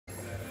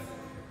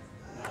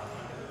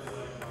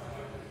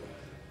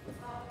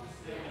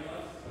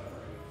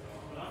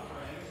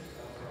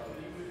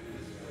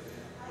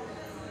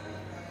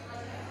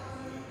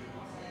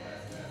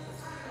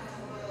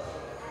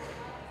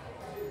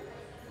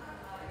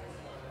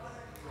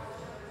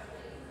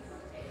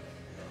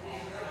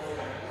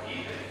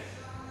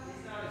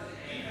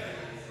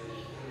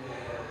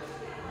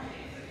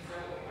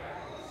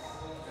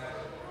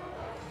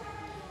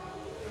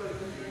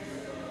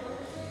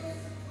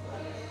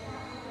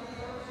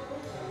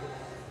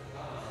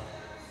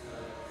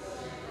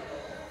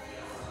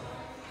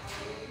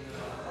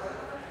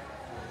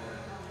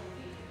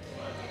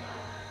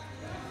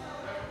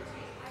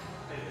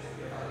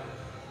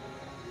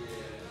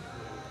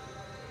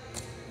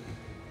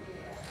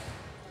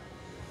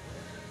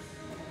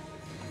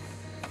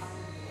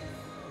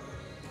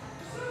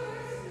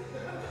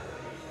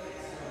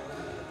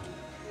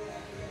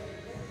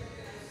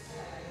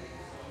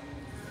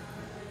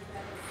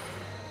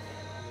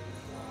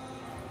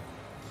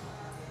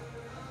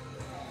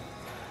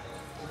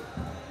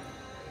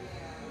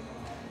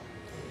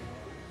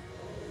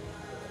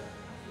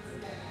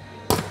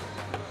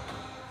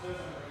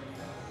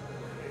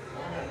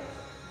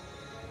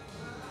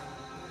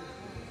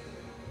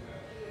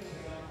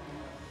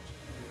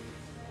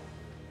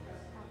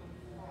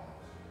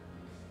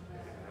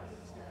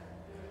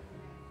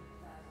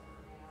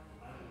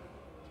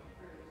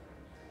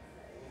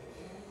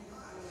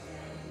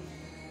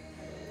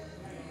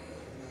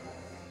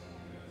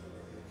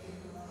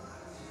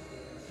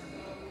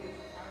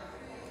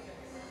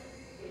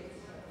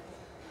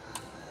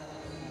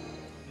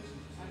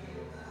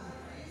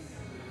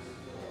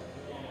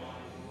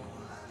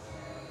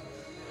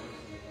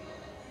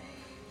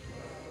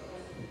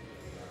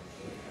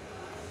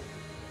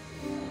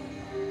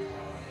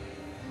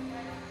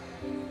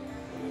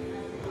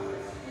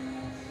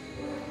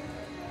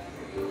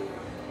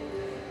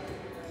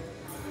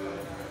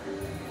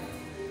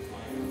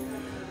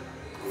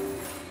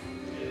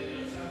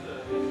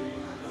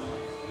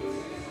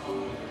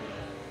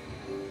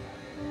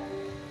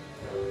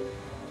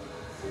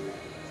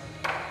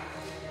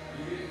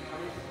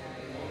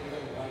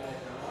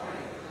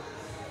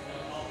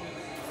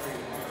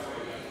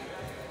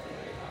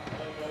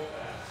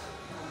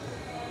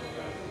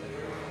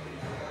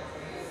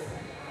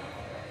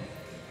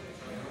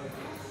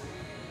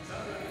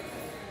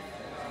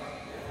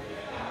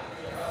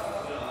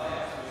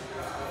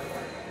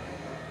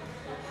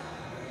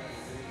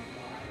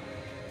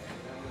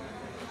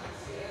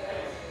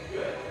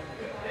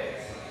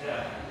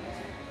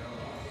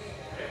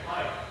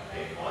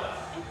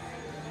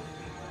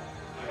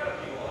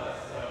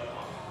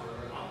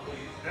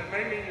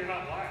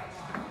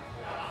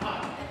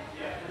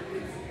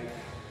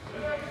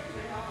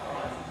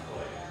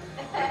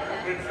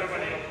wenn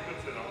Stefanie auf die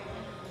Spitze noch.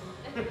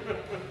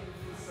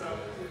 So,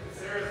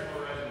 Sarah's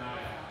more red than I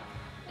am.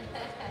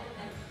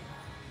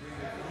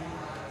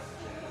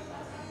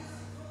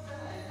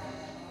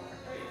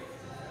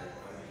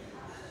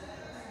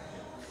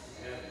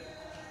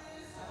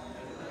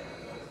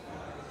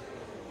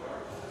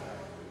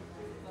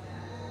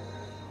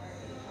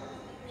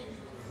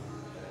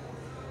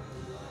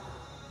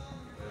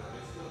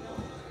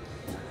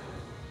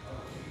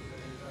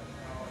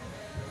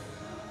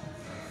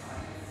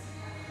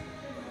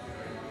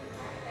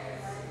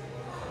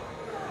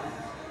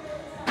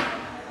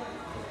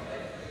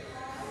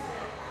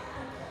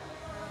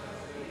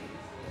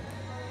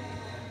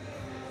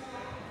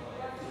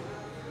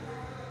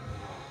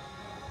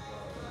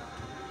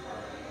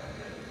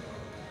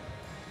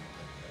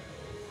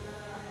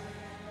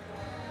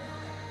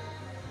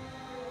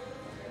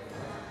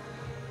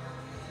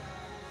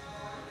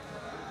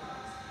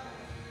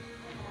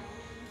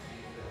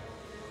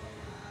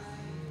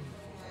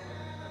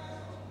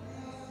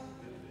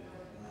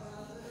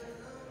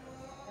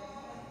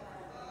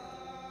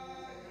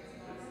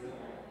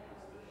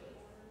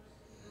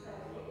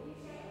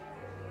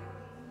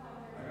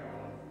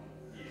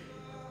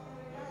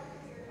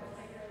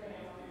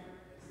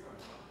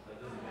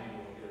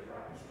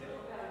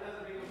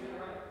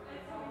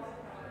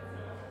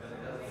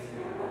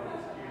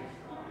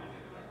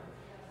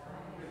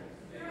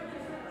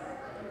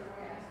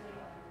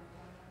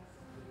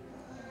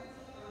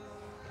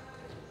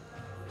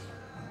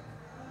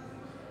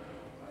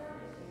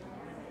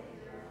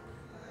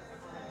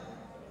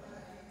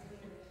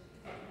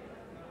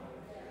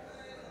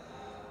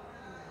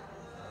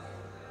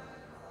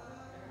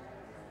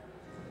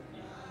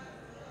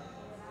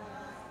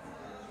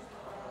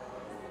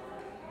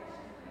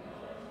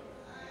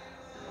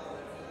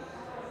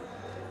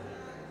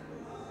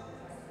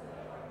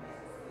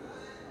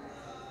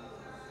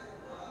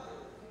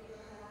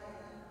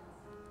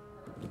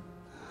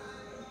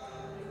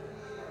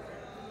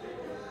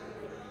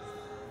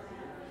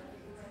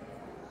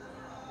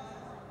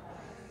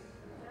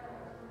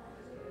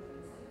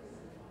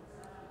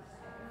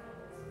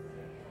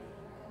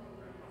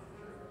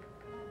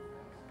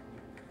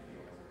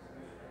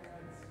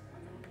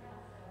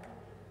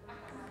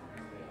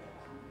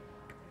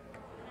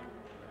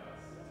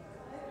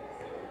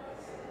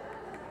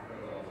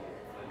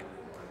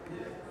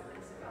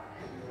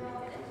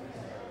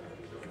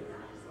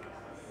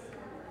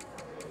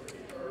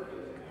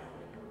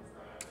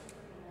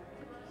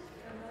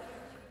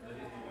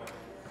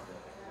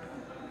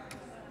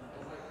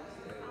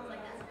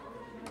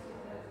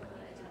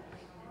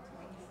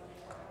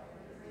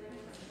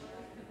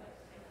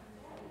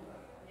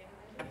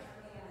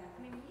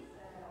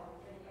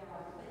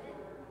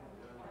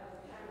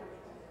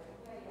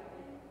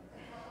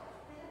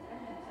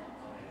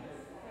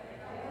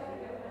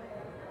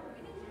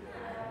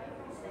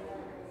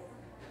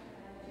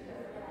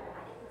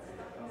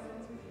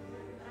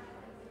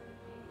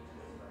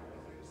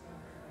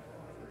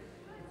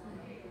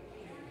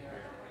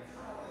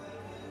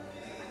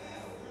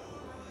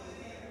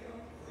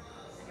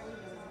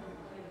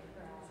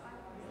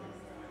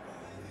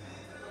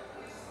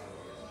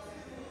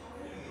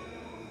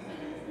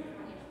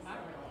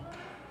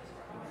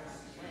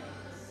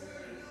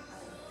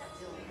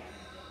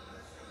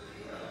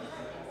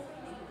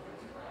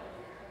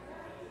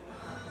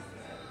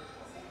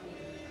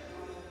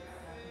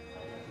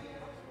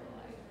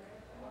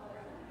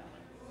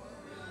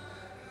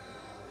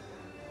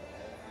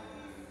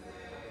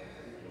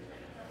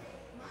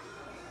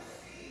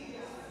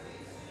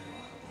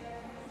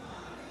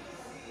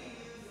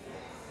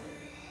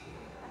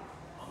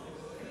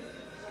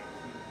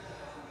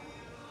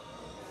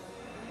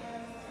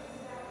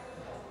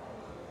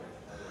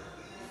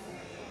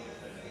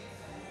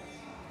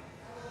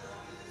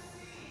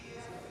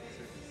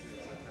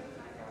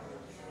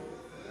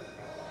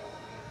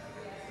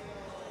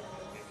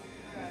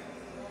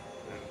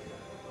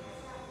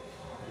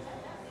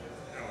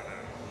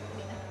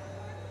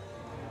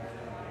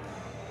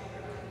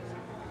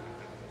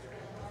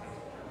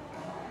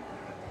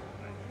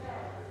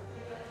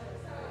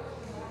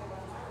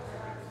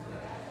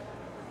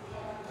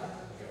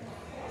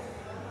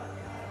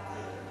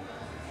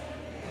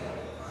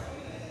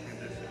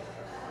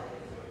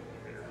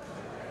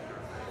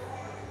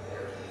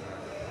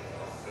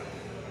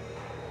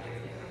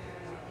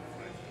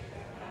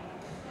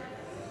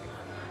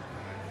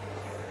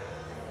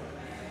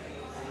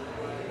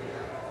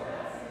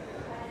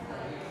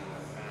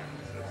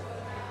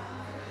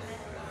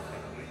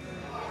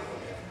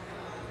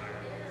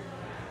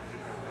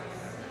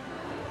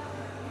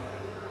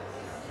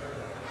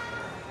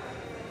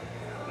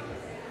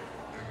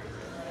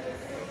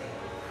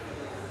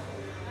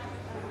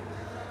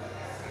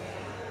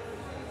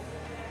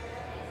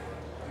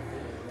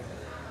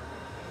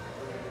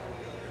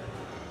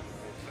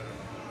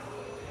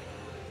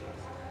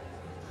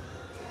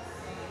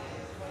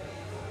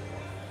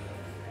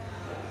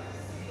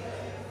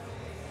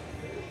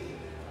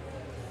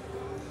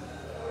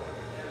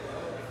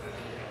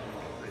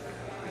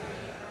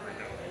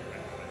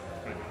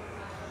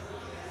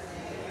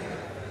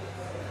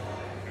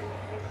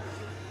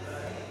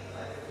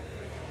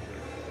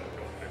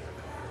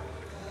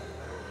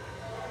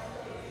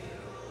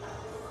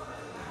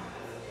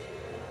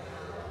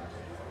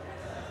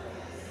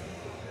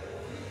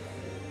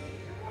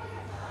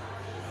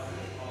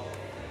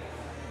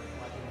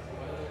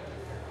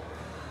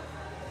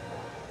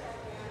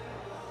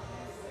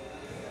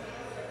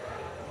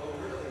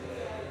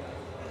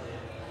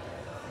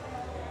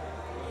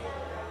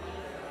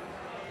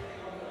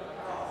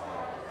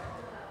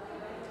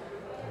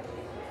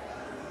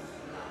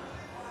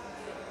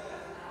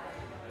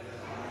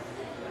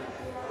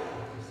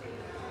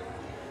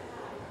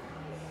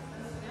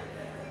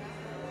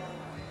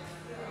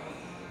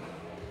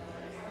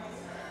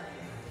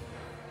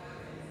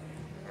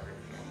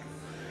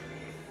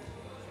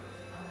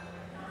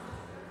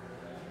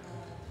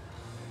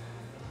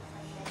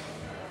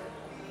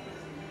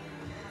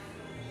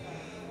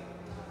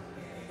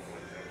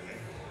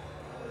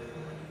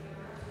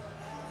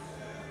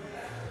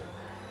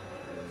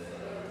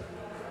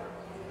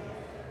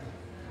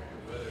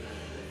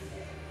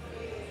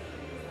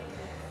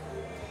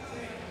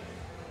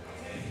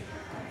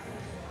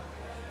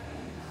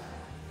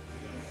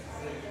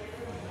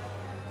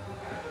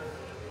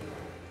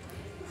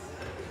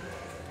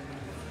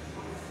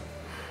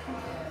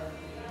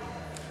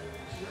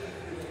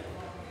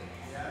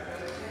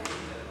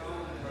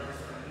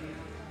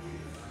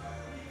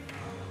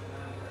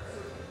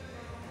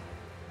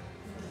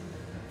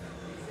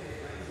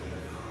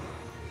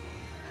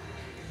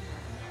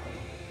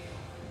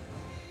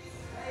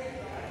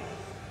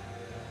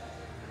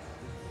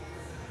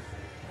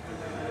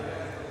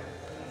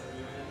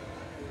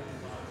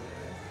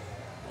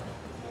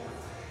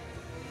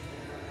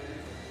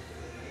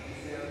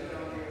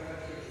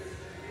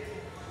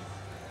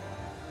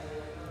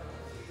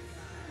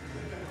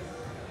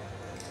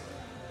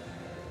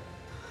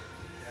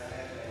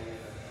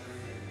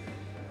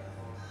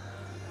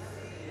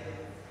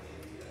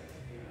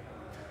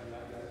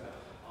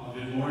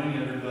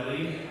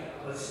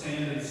 Let's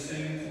stand and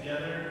sing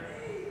together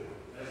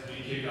as we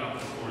kick off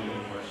this morning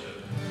of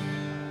worship.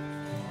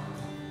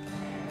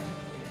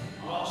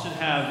 You all should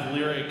have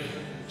lyric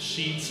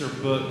sheets or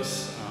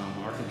books.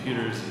 Our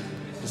computers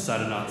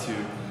decided not to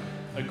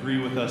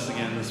agree with us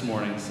again this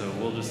morning, so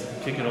we'll just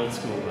kick it old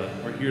school, but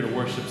we're here to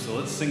worship, so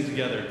let's sing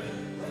together.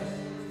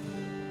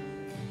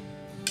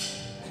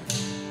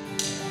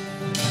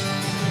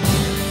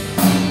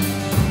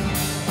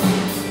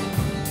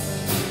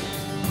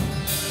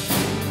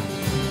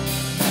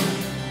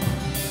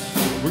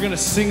 We're going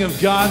to sing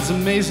of God's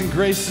amazing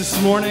grace this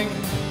morning.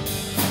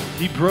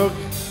 He broke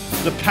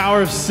the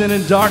power of sin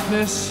and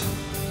darkness.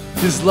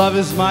 His love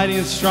is mighty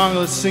and strong.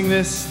 Let's sing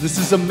this. This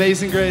is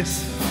amazing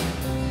grace.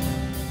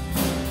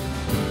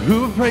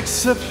 Who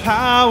breaks the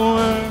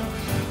power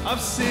of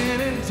sin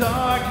and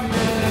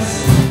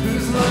darkness?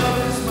 Whose love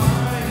is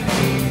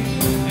mighty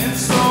and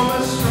so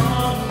much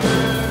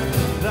stronger.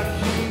 The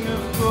King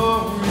of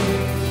glory,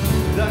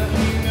 the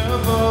King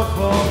above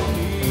all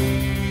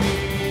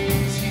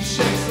kings. He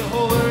shakes the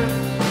whole earth.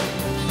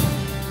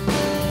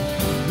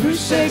 Who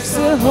shakes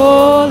the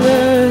whole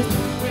earth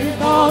with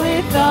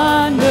holy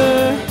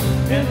thunder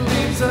And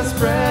leaves us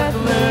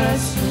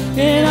breathless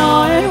in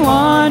awe and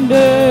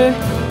wonder.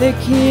 The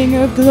King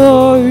of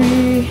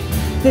glory,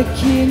 the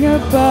King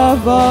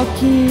above all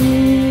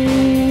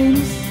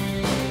kings.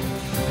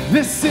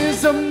 This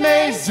is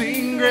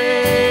amazing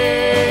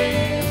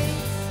grace.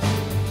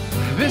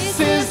 This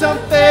is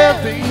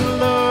unfailing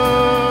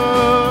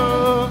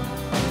love.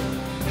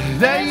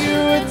 That you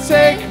would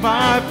take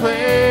my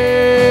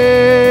place.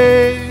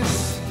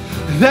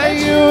 That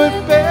you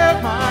would bear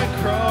my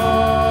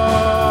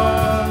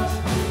cross.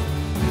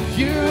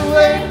 You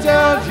laid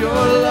down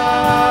your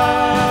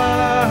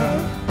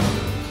life.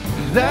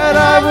 That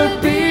I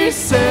would be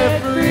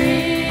set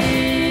free.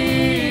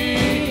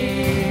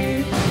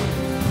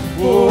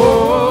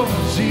 Oh,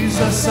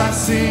 Jesus, I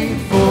sing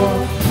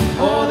for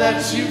all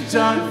that you've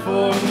done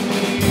for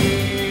me.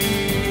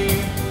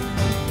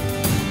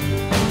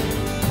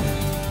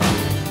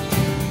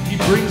 He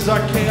brings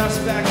our chaos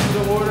back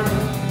into order.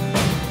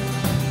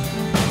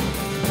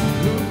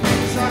 Who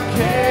brings our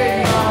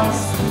chaos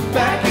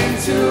back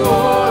into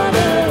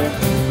order?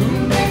 Who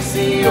makes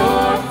the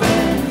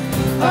orphan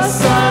a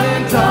son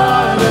and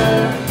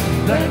daughter?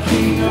 The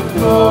King of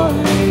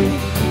glory,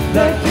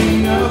 the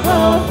King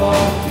above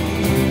all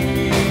kings.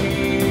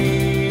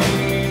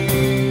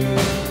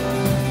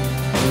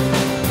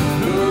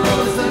 Who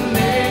rules the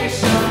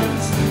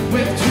nations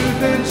with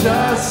truth and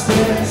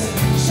justice,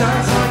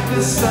 shines like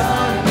the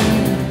sun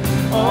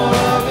in all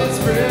of its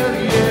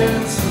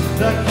brilliance.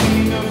 The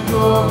King of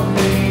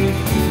glory,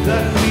 the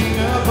King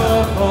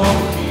above all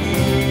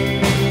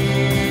kings.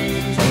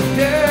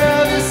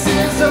 Yeah, this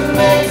is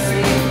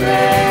amazing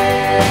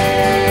grace.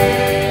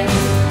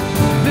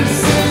 This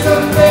is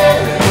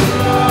amazing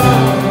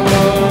love.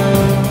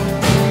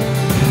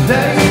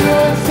 That you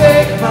would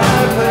take my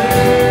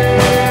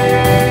place.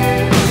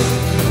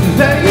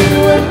 That you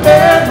would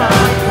bear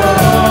my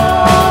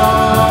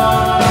cross.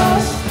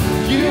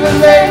 You would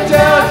lay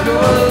down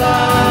your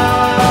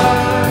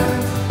life.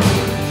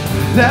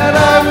 That I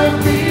would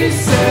be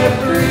set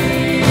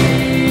free.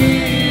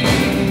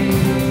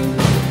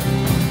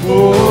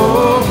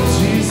 Oh,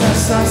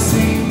 Jesus, I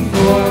sing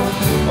for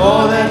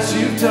all that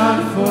you've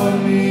done for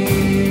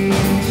me.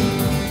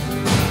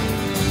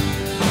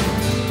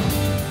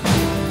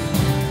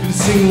 You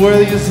sing,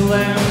 worthy is the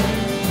Lamb.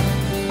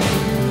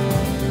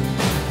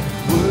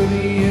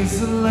 Worthy is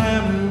the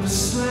Lamb who was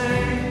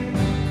slain.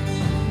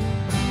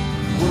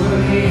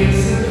 Worthy is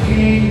the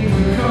King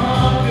who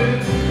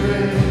conquered the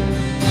grave.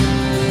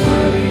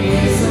 Worthy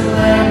is the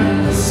Lamb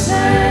who was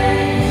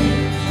slain.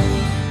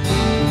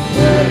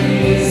 Worthy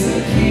is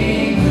the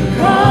King who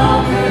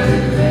conquered the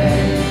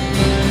grave.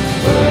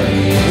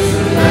 Worthy is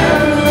the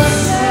Lamb who was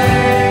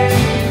slain.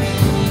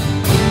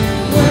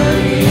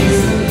 Worthy is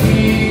the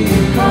King who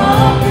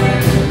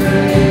conquered the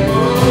grave.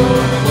 Oh,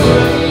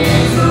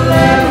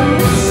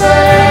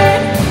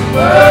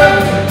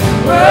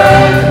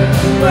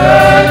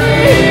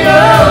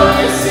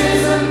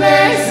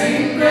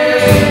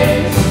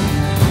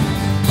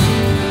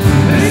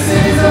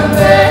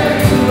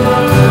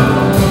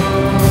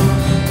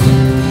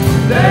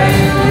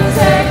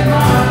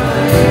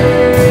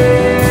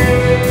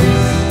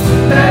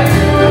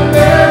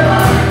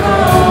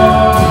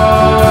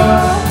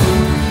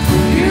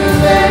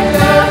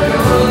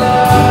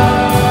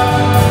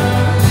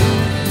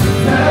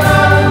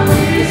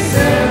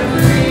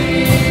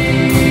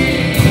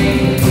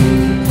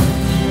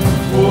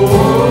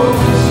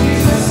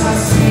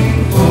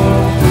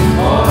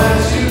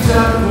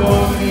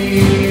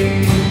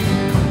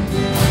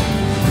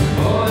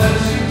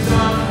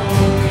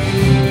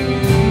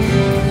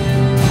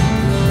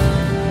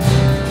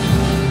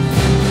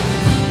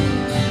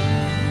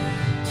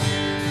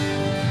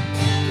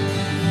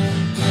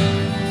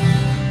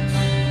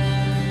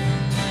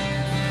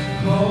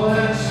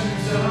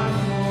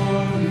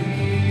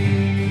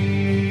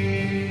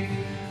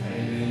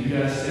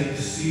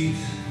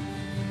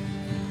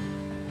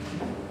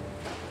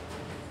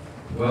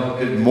 Well,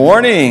 good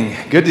morning.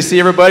 Good to see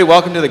everybody.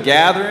 Welcome to the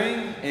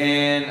gathering.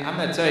 And I'm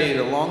going to tell you,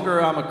 the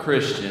longer I'm a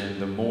Christian,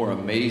 the more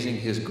amazing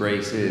His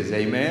grace is.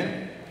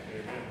 Amen?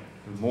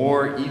 The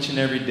more each and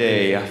every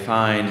day I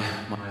find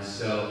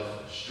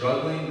myself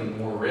struggling, the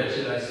more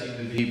wretched I seem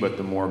to be, but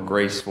the more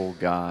graceful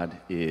God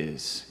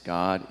is.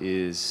 God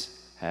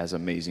has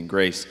amazing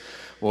grace.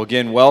 Well,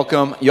 again,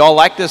 welcome. Y'all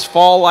like this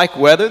fall-like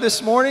weather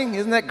this morning?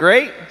 Isn't that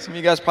great? Some of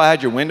you guys probably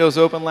had your windows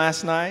open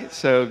last night.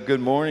 So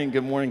good morning.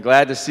 Good morning.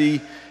 Glad to see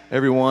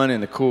everyone in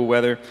the cool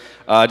weather.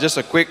 Just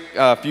a quick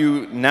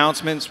few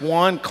announcements.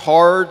 One,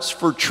 cards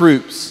for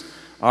troops.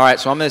 All right,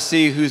 so I'm going to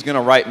see who's going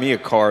to write me a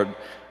card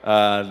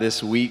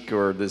this week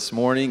or this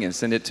morning and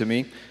send it to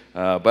me.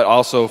 But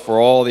also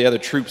for all the other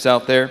troops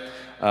out there.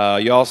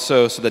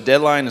 So the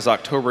deadline is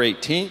October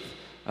 18th.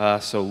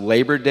 So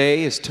Labor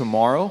Day is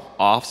tomorrow.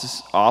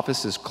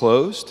 Office is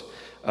closed.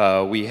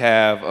 We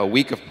have a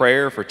week of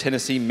prayer for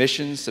Tennessee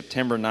Missions,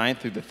 September 9th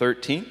through the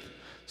 13th.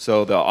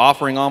 So the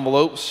offering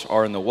envelopes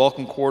are in the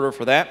welcome quarter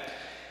for that.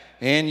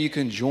 And you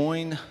can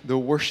join the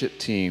worship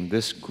team,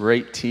 this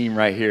great team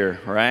right here,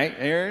 right,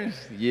 Aaron?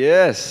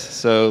 Yes.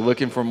 So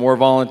looking for more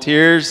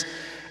volunteers.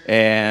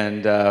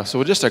 And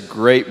so just a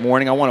great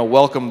morning. I want to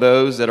welcome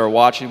those that are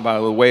watching by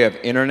the way of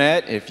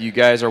internet. If you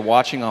guys are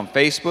watching on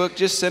Facebook,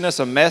 just send us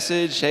a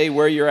message. Hey,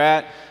 where you're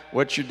at,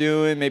 what you're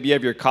doing. Maybe you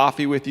have your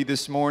coffee with you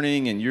this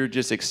morning and you're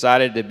just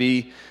excited to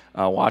be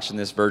watching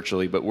this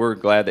virtually. But we're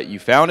glad that you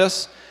found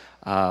us.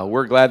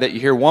 We're glad that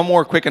you're here. One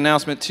more quick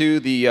announcement too.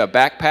 The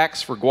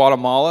backpacks for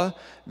Guatemala,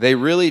 they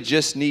really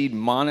just need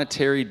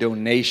monetary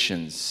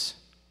donations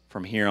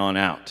from here on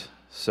out.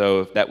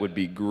 So that would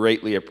be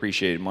greatly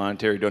appreciated,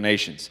 monetary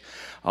donations.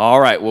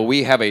 All right, well,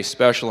 we have a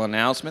special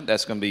announcement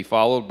that's going to be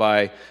followed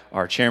by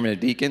our chairman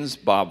of deacons,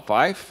 Bob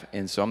Fife.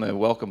 And so I'm going to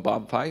welcome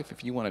Bob Fife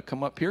if you want to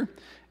come up here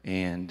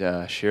and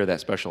share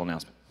that special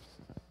announcement.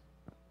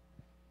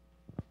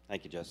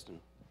 Thank you, Justin.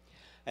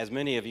 As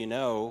many of you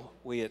know,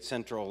 we at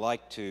Central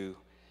like to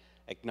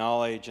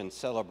acknowledge and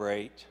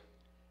celebrate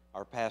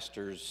our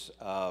pastors'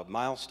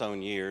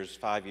 milestone years,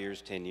 5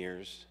 years, 10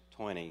 years,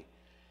 20.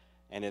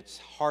 And it's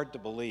hard to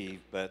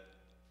believe, but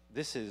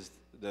this is,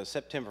 the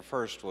September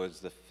 1st was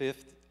the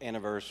 5th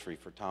anniversary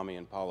for Tommy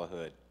and Paula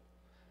Hood.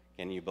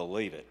 Can you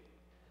believe it?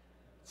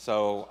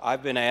 So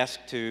I've been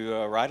asked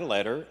to write a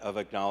letter of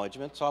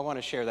acknowledgement, so I want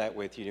to share that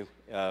with you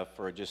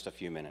for just a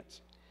few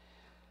minutes.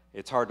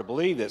 It's hard to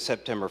believe that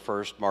September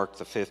 1st marked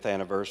the 5th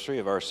anniversary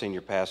of our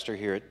senior pastor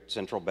here at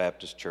Central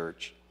Baptist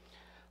Church.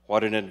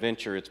 What an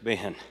adventure it's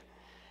been.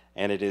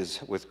 And it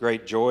is with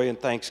great joy and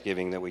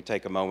thanksgiving that we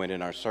take a moment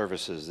in our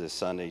services this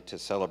Sunday to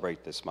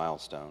celebrate this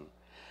milestone.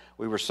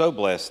 We were so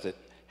blessed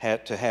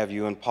to have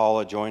you and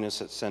Paula join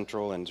us at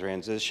Central in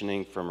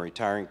transitioning from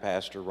retiring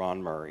pastor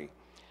Ron Murray.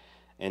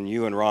 And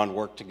you and Ron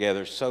worked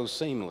together so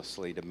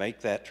seamlessly to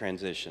make that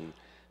transition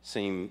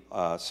seem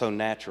so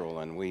natural,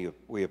 and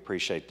we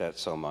appreciate that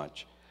so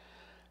much.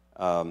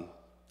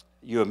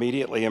 You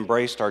immediately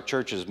embraced our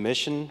church's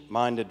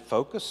mission-minded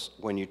focus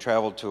when you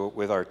traveled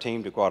with our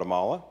team to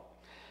Guatemala.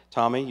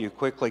 Tommy, you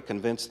quickly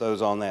convinced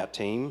those on that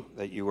team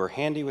that you were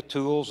handy with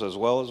tools as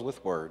well as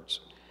with words.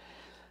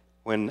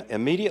 When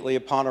immediately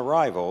upon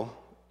arrival,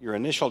 your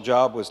initial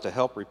job was to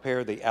help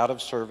repair the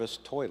out-of-service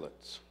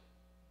toilets.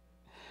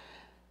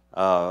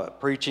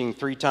 Preaching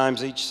 3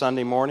 times each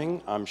Sunday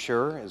morning, I'm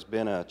sure, has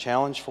been a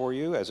challenge for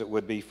you, as it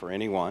would be for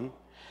anyone.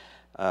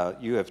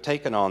 You have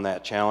taken on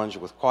that challenge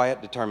with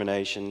quiet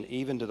determination,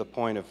 even to the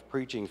point of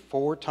preaching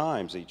 4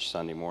 times each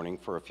Sunday morning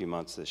for a few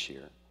months this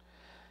year.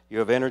 You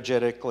have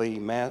energetically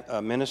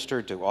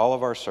ministered to all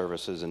of our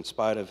services in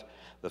spite of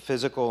the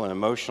physical and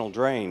emotional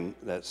drain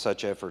that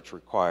such efforts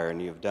require,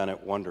 and you have done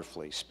it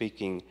wonderfully,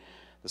 speaking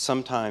the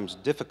sometimes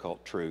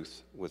difficult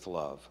truth with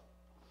love.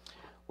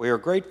 We are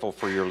grateful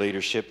for your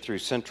leadership through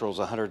Central's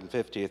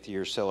 150th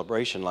year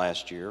celebration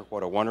last year.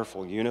 What a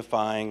wonderful,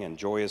 unifying, and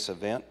joyous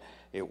event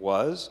it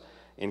was,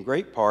 in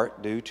great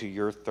part due to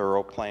your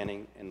thorough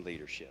planning and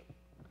leadership.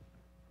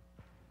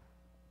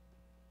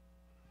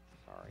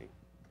 Sorry.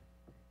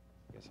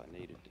 Guess I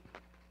needed to.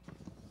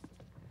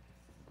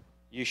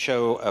 You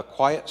show a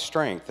quiet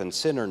strength and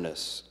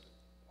centeredness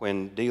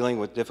when dealing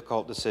with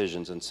difficult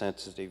decisions and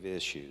sensitive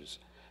issues.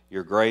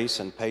 Your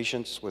grace and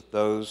patience with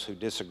those who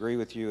disagree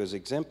with you is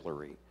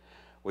exemplary.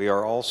 We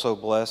are also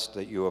blessed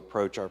that you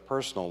approach our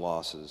personal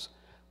losses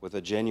with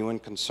a genuine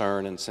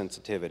concern and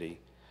sensitivity,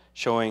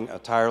 showing a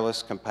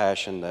tireless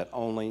compassion that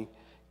only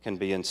can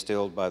be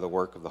instilled by the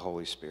work of the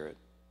Holy Spirit.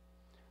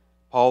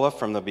 Paula,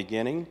 from the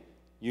beginning,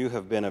 you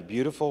have been a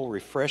beautiful,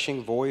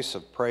 refreshing voice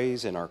of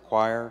praise in our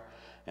choir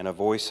and a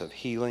voice of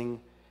healing,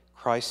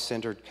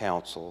 Christ-centered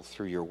counsel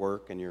through your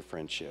work and your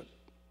friendship.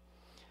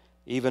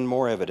 Even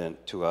more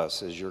evident to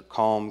us is your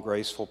calm,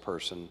 graceful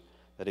person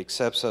that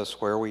accepts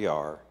us where we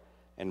are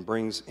and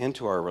brings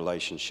into our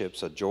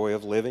relationships a joy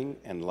of living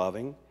and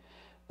loving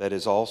that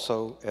is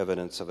also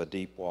evidence of a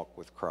deep walk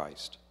with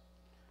Christ.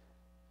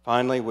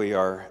 Finally, we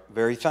are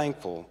very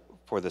thankful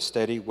for the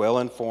steady,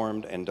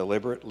 well-informed, and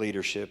deliberate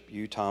leadership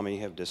you, Tommy,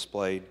 have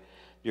displayed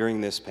during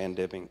this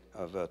pandemic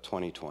of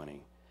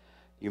 2020.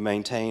 You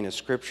maintain a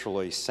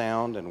scripturally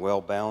sound and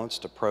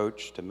well-balanced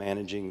approach to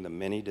managing the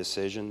many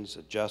decisions,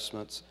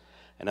 adjustments,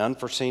 and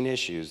unforeseen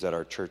issues that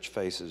our church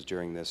faces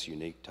during this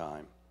unique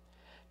time.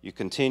 You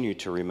continue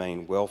to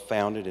remain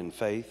well-founded in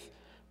faith,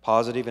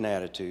 positive in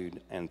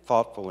attitude, and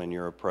thoughtful in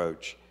your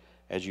approach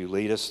as you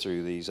lead us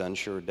through these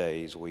unsure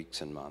days, weeks,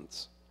 and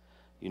months.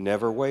 You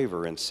never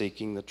waver in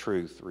seeking the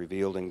truth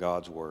revealed in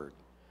God's Word.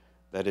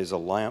 That is a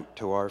lamp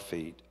to our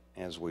feet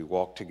as we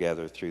walk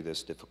together through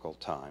this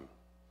difficult time.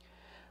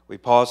 We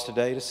pause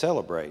today to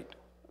celebrate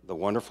the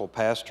wonderful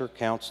pastor,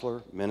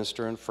 counselor,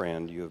 minister, and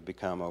friend you have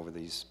become over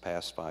these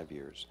past 5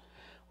 years.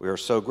 We are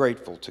so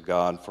grateful to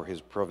God for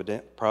his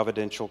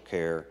providential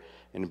care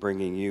in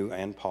bringing you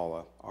and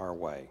Paula our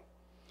way.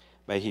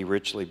 May he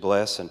richly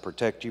bless and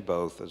protect you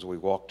both as we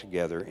walk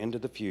together into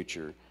the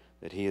future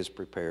that he has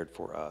prepared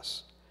for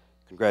us.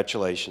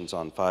 Congratulations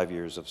on 5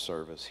 years of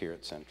service here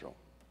at Central.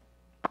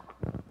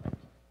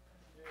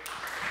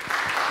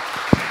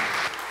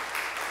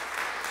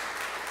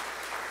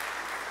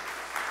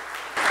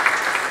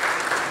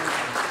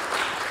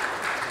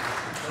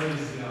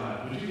 Praise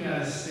God. Would you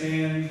guys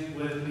stand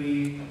with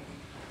me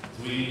as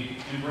we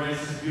embrace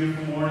this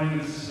beautiful morning?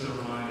 This is just a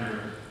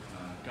reminder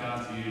of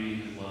God's beauty,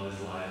 his love,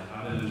 his life.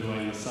 I've been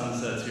enjoying the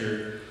sunsets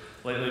here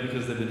lately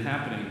because they've been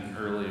happening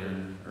earlier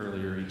and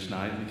earlier each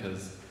night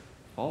because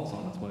fall's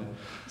on its way.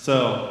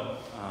 So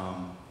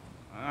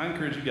I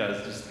encourage you guys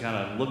to just kind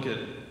of look at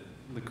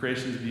the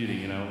creation's beauty.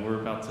 You know,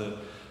 we're about to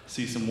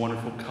see some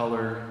wonderful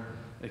color,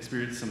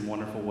 experience some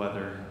wonderful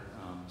weather.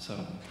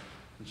 So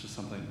it's just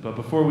something. But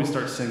before we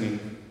start singing,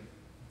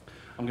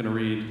 I'm going to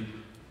read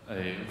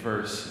a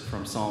verse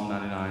from Psalm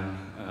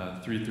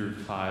 99, 3 through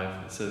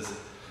 5. It says,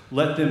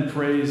 "Let them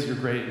praise your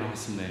great and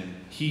awesome name.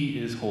 He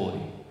is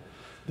holy.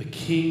 The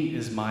King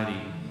is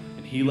mighty,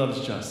 and he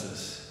loves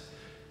justice.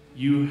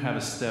 You have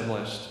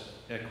established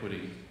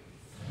equity.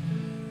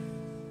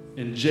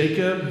 In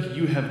Jacob,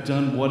 you have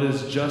done what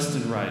is just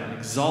and right.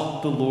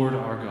 Exalt the Lord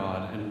our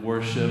God and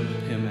worship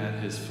him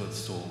at his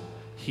footstool.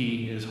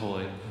 He is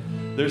holy."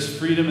 There's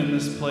freedom in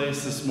this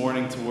place this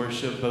morning to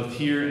worship, both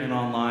here and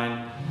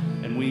online.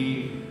 And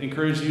we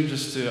encourage you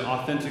just to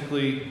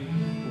authentically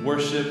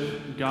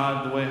worship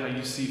God the way how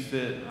you see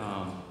fit.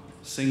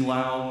 Sing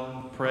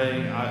loud,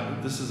 pray.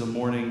 This is a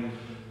morning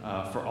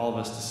for all of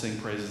us to sing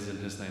praises in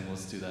his name.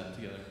 Let's do that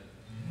together.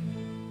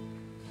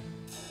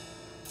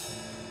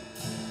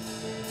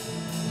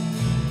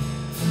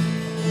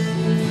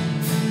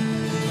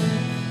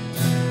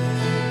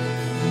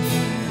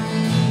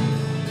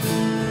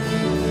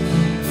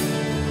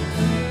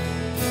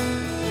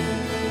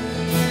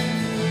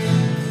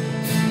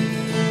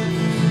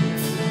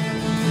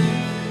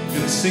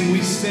 Sing,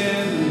 we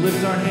stand and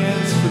lift our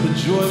hands, for the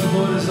joy of the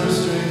Lord is our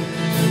strength.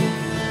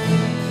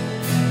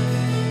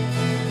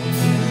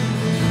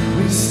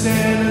 We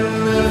stand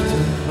and lift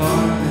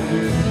our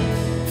hands,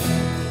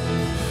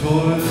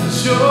 for the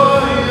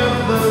joy of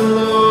the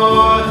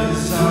Lord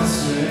is our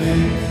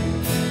strength.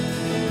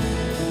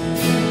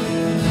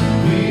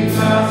 We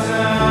bow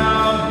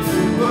down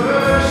and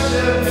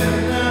worship him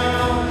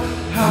now.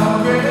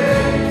 How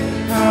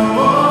great, how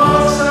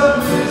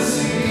awesome is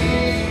he.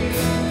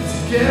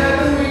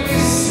 Together we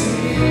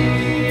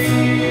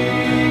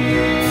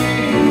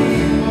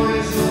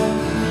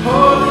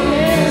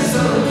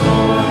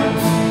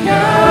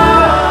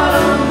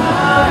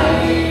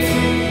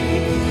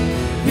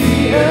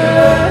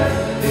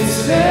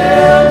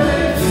filled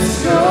with his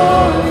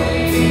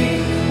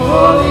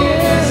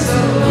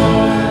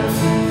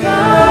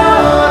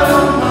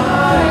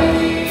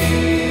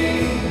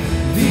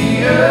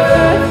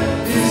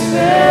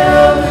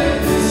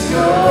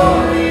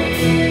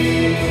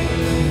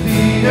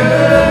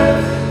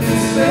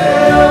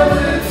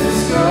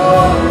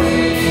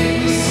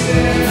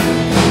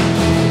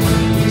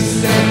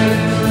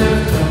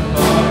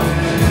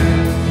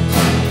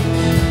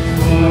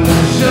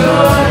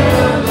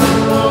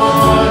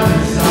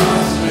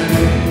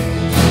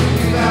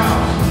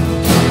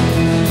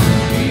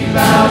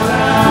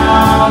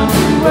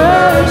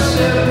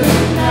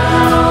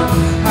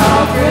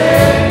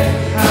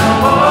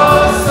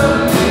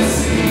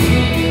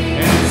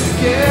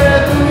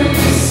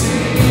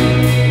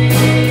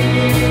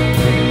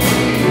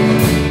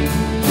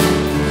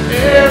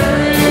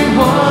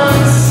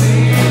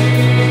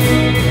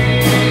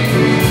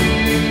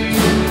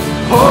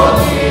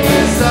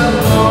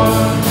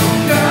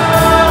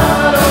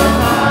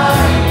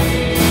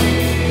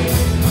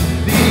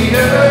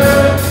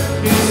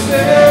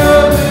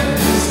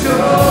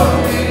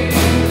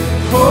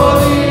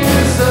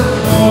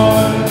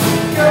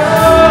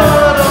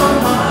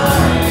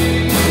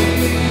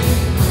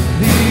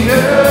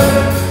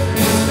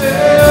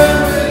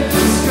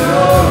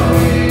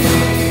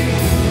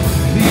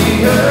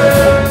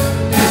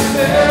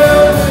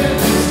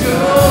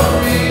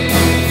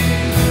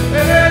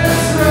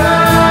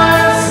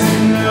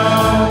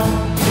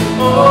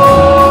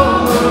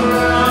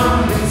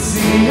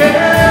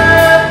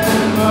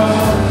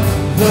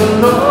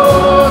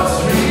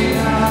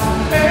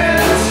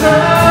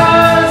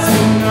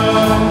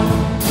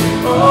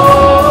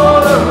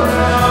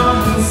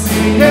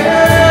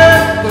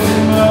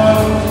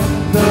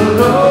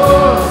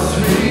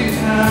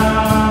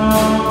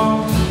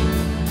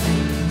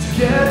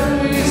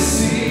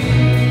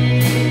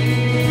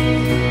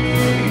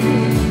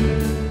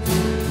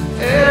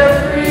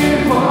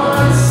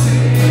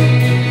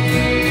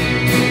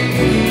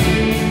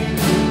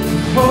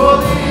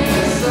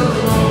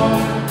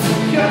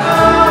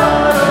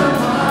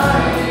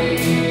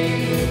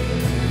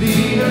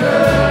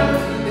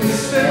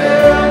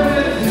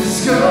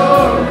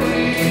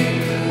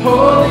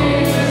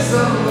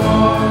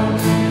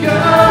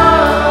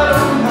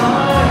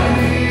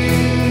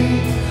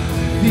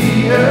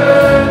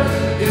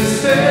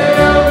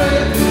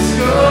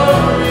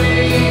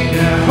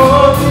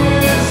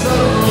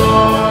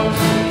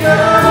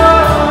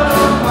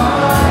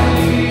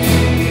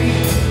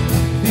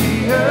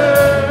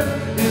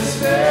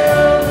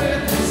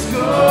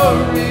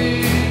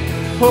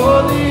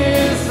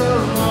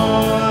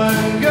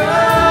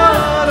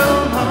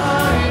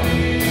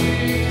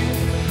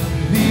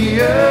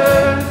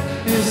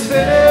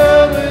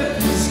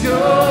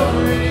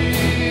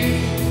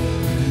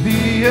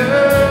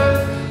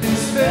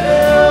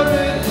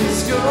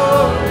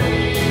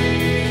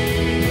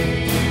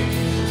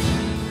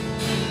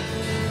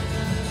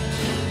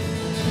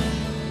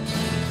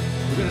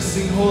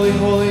Sing holy,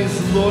 holy is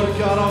the Lord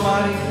God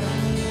Almighty.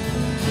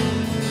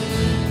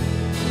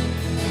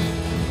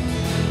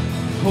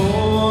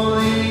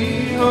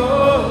 Holy,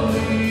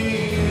 holy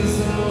is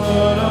the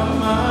Lord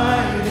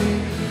Almighty.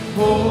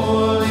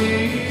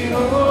 Holy,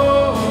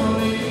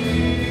 holy.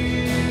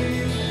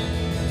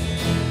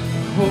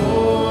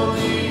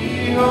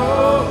 Holy,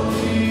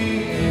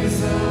 holy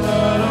is the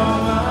Lord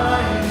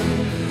Almighty.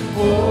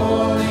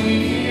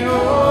 Holy,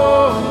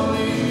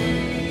 holy.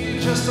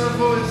 Just our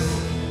voice.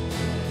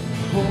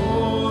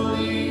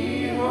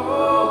 Holy,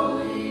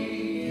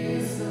 holy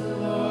is the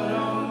Lord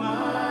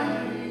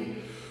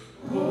Almighty.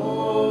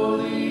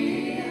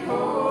 Holy,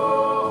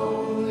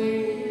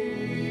 holy.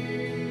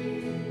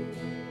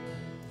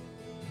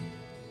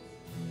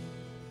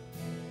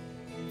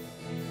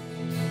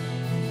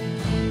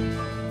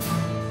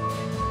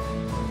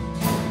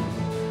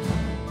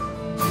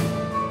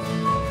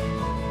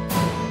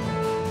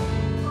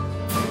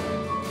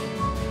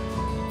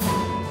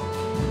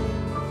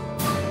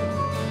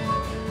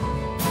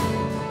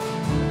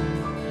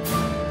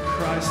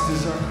 Christ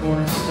is our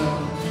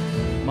cornerstone.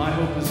 My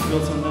hope is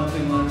built on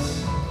nothing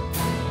less.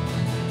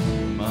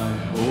 My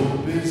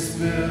hope is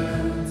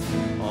built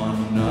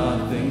on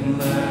nothing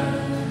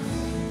less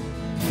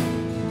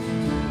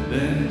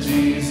than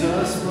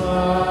Jesus'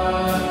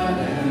 blood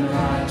and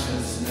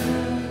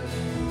righteousness.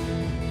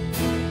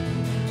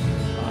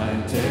 I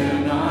dare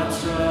not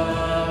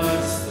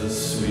trust the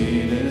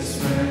sweetest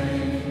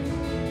frame,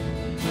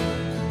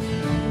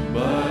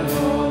 but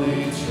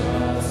wholly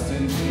trust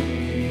in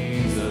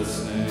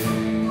Jesus'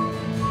 name.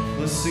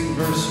 Let's sing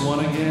verse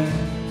 1 again.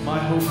 My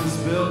hope is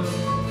built.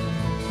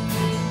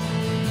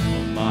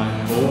 My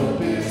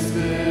hope is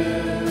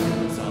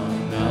built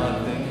on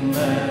nothing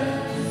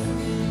less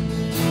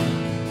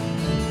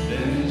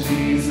than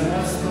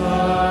Jesus'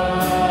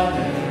 blood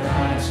and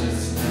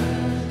righteousness.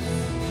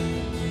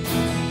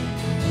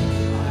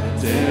 I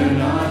dare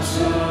not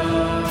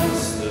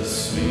trust the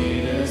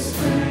sweetest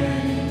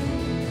frame,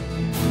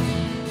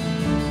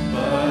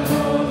 but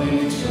wholly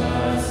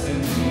trust in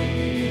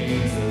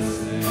Jesus'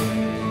 name.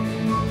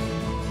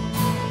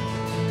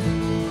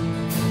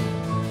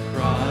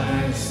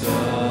 Christ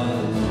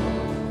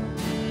alone,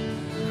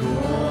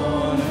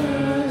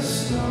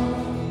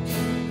 cornerstone,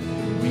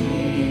 we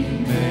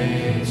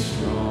made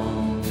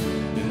strong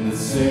in the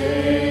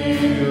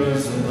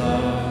Savior's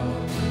love.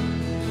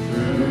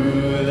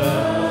 Through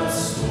the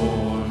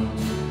storm,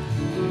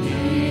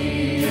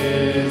 He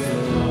is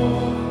the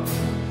Lord,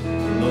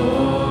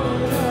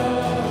 Lord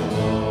of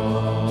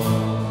all.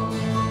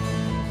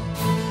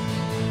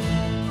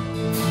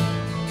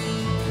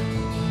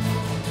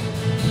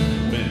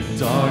 When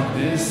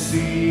darkness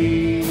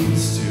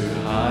seems to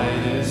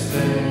hide His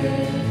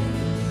face,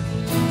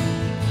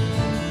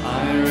 I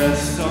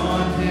rest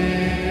on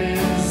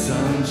His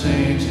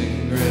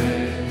unchanging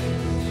grace.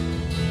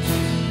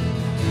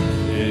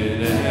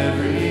 In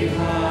every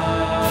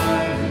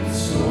high and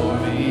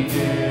stormy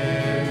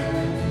gale,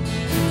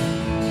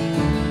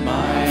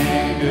 my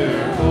anchor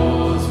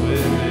holds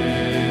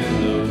within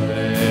the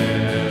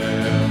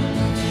veil.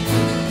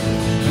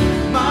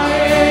 My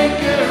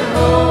anchor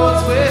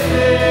holds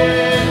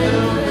within the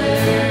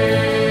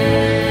veil.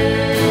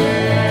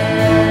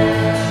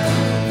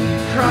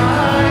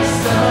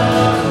 Christ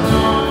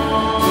alone,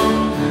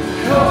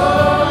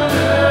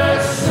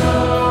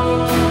 cornerstone,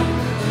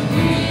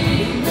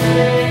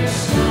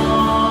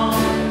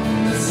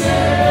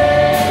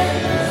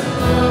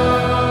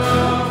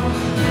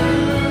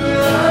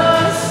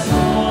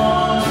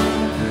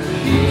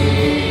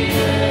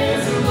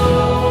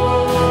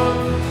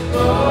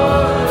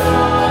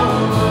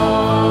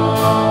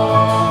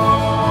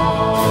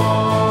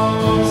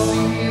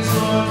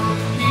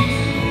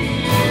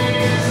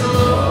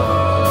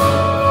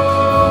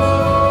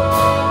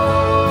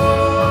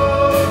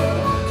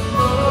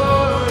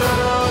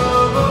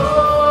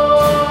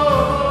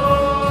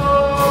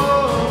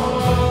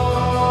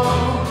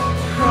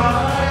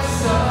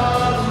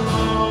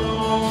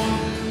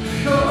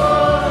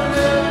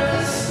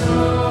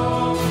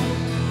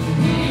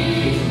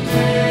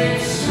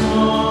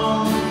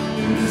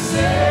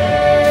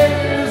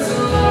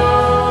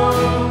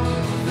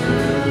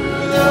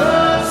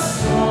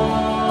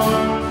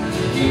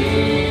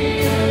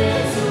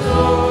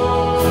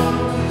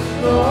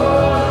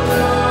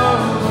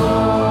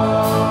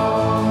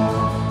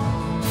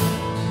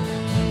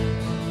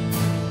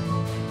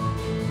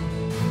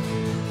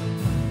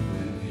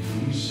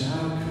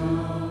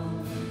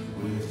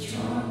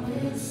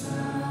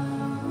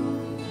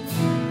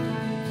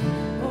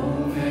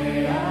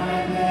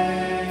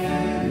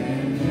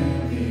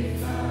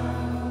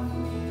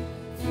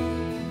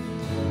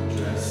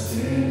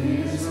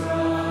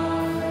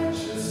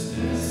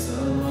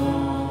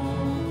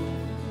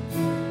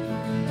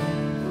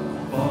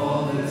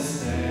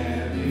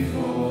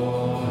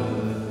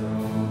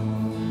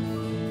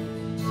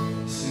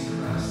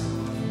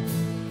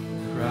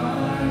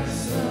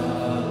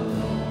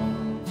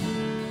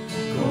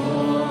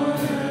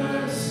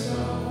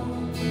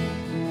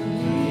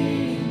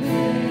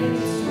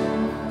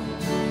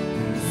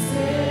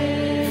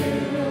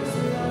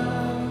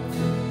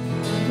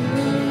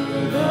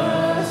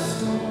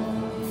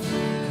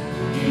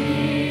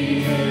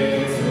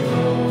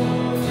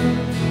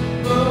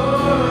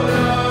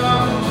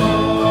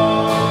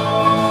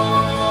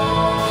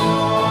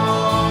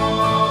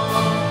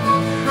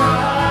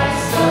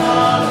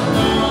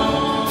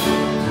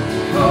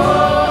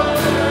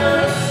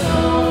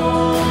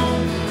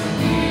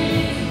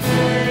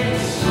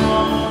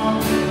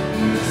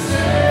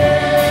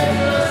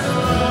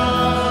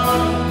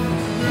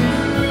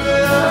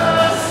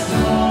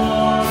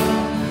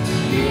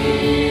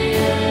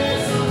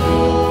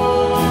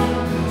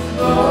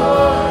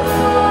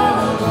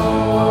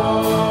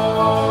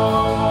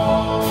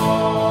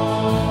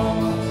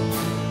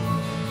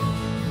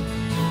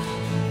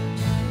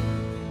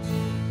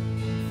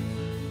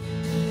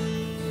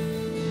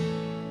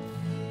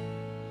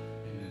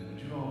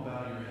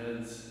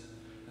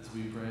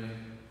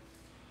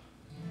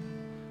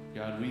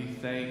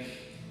 thank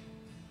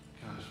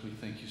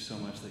you so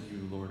much that you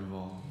are Lord of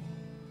all.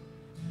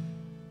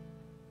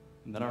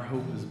 And that our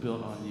hope is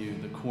built on you,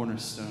 the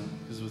cornerstone.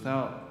 Because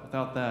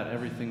without that,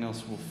 everything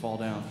else will fall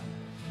down.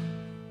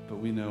 But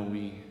we know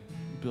we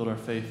build our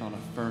faith on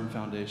a firm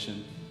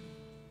foundation.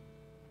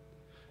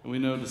 And we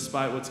know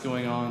despite what's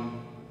going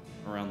on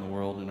around the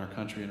world, in our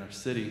country, in our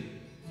city,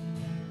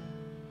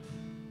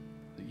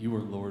 that you are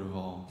Lord of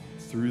all.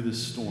 Through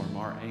this storm,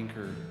 our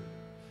anchor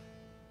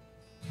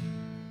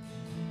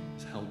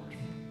is held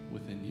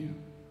within you.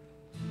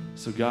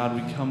 So God,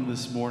 we come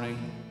this morning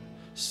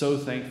so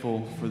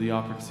thankful for the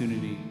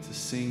opportunity to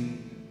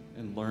sing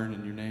and learn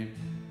in your name.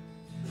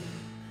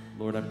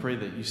 Lord, I pray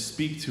that you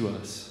speak to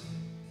us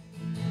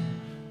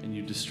and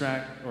you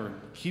distract or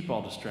keep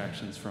all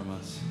distractions from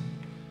us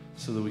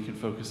so that we can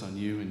focus on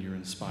you and your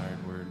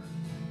inspired word.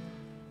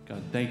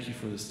 God, thank you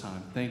for this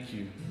time. Thank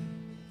you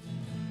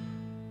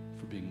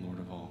for being Lord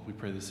of all. We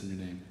pray this in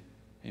your name.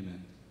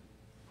 Amen.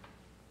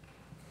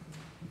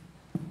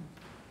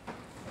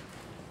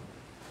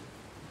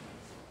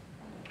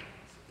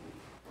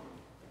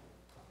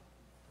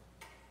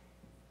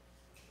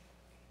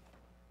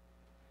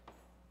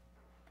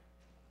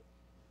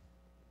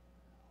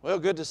 Well,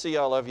 good to see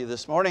all of you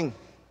this morning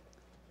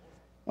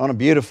on a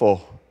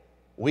beautiful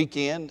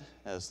weekend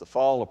as the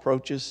fall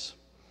approaches.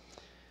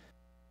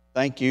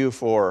 Thank you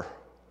for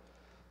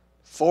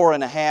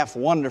 4.5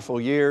 wonderful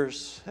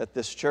years at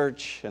this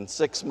church and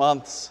 6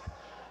 months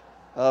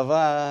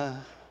of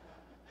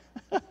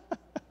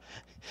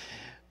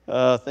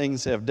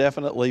things have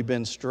definitely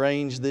been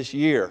strange this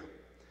year.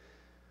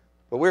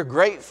 But we're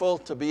grateful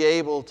to be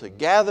able to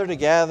gather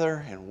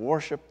together and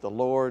worship the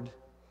Lord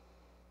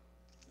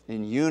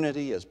in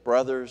unity as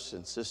brothers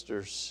and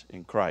sisters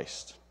in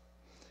Christ.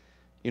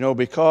 You know,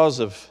 because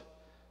of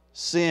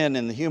sin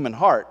in the human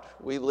heart,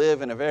 we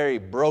live in a very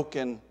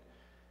broken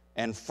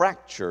and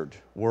fractured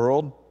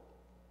world.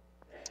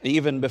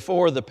 Even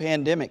before the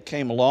pandemic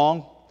came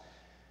along,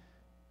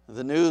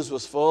 the news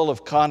was full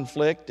of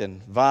conflict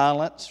and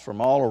violence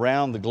from all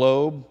around the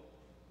globe.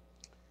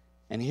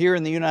 And here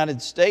in the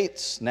United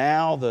States,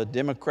 now the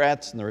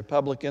Democrats and the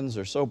Republicans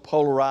are so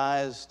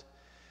polarized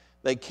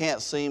they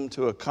can't seem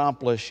to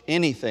accomplish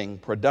anything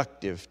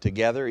productive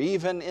together,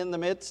 even in the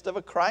midst of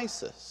a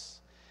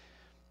crisis.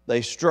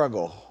 They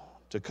struggle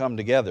to come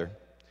together.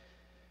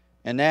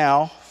 And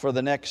now, for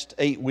the next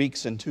 8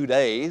 weeks and 2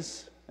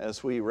 days,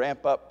 as we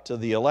ramp up to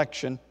the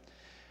election,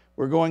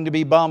 we're going to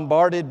be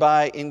bombarded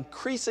by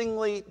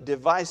increasingly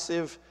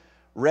divisive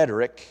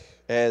rhetoric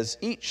as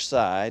each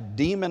side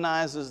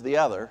demonizes the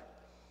other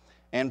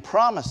and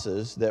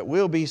promises that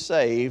we'll be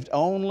saved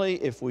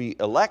only if we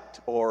elect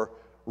or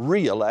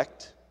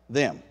re-elect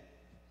them.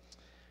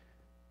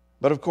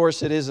 But of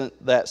course, it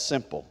isn't that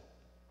simple.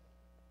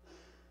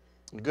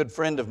 A good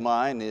friend of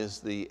mine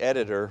is the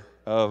editor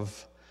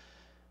of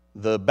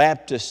the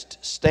Baptist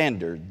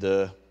Standard,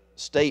 the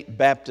state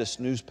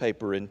Baptist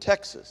newspaper in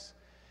Texas.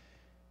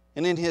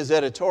 And in his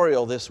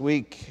editorial this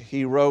week,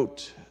 he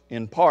wrote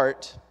in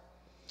part,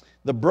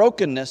 "The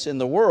brokenness in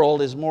the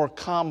world is more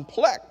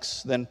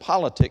complex than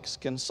politics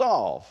can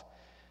solve,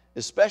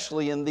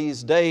 especially in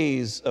these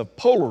days of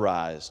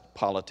polarized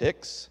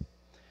politics.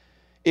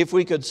 If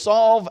we could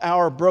solve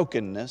our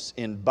brokenness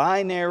in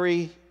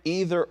binary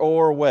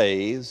either-or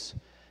ways,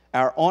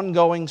 our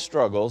ongoing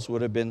struggles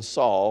would have been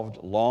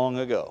solved long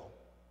ago."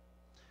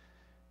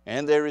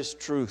 And there is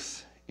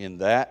truth in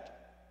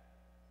that.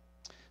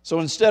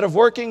 So instead of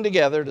working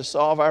together to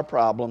solve our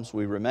problems,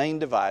 we remain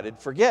divided,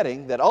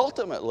 forgetting that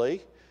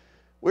ultimately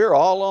we're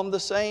all on the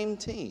same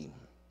team.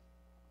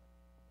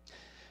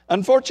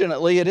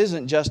 Unfortunately, it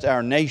isn't just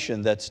our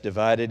nation that's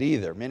divided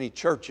either. Many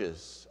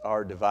churches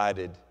are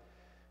divided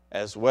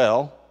as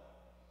well,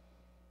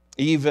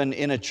 even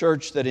in a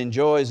church that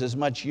enjoys as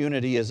much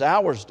unity as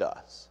ours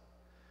does.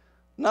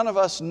 None of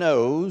us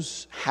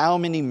knows how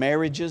many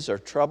marriages are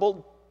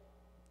troubled,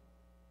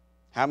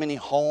 how many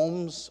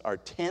homes are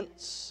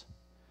tense,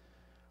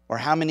 or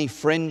how many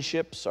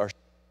friendships are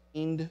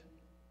strained.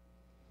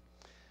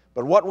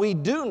 But what we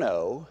do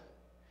know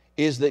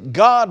is that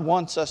God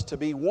wants us to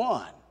be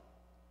one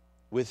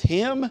with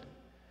Him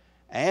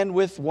and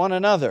with one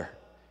another.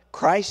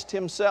 Christ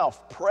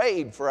Himself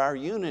prayed for our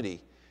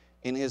unity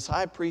in His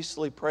high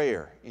priestly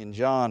prayer in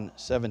John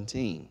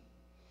 17.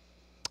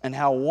 And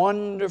how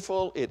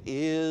wonderful it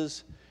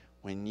is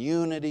when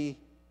unity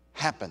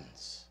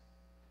happens.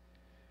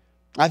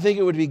 I think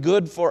it would be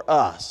good for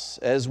us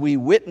as we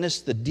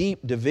witness the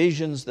deep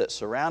divisions that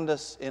surround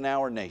us in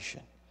our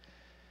nation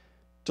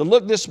to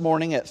look this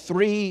morning at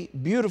 3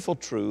 beautiful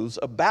truths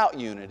about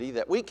unity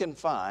that we can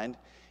find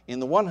in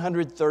the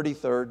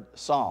 133rd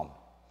Psalm.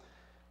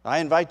 I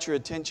invite your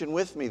attention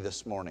with me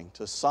this morning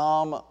to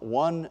Psalm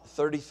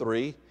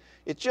 133.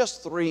 It's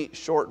just 3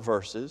 short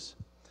verses,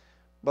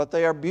 but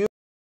they are beautiful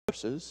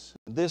verses.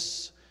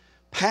 This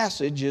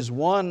passage is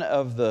one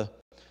of the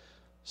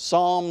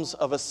Psalms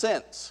of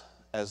Ascents,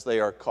 as they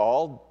are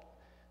called.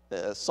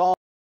 The psalm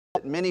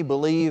that many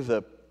believe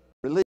the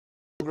religious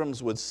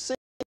pilgrims would sing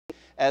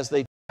as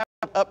they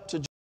traveled up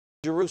to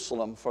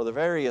Jerusalem for the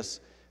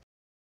various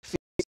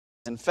feasts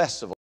and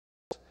festivals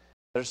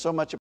that are so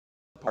much a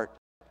part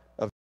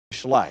of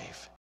Jewish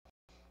life.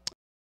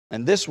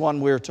 And this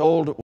one, we're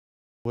told,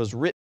 was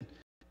written by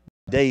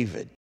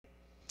David.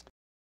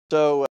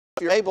 So if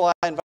you're able,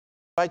 I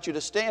invite you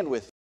to stand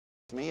with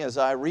me as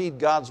I read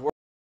God's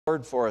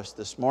word for us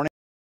this morning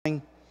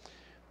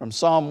from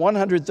Psalm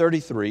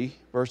 133,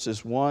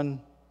 verses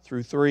 1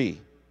 through 3.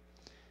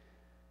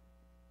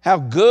 How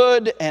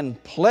good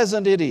and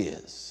pleasant it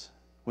is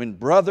when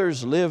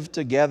brothers live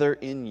together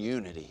in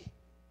unity.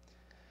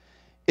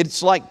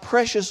 It's like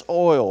precious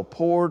oil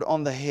poured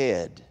on the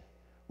head,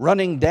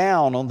 running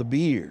down on the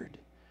beard,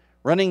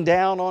 running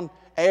down on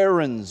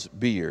Aaron's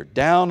beard,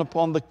 down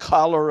upon the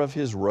collar of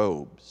his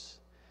robes.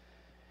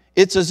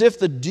 It's as if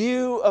the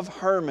dew of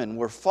Hermon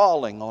were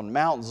falling on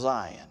Mount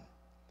Zion,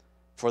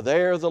 for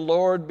there the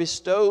Lord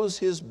bestows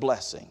His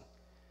blessing,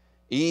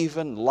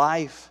 even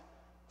life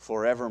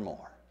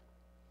forevermore.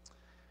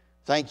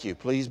 Thank you.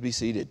 Please be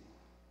seated.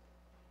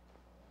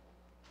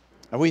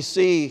 And we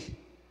see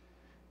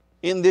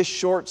in this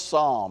short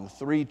psalm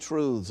 3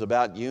 truths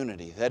about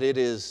unity: that it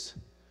is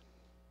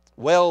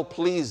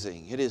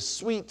well-pleasing, it is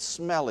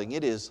sweet-smelling,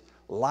 it is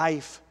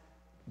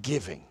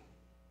life-giving.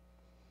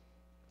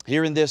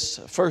 Here in this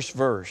first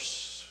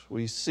verse,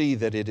 we see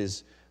that it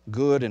is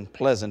good and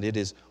pleasant. It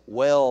is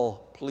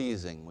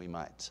well-pleasing, we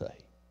might say.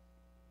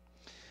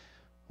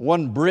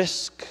 One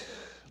brisk,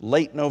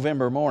 late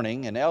November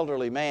morning, an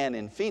elderly man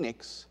in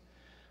Phoenix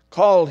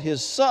called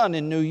his son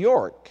in New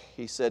York.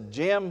 He said,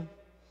 "Jim,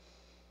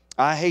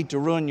 I hate to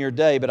ruin your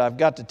day, but I've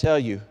got to tell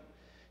you,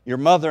 your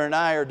mother and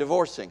I are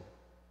divorcing.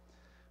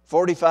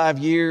 45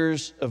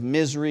 years of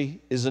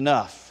misery is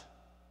enough."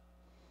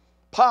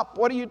 "Pop,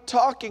 what are you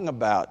talking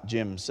about?"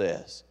 Jim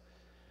says.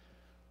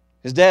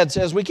 His dad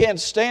says, "We can't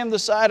stand the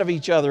sight of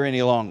each other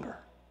any longer.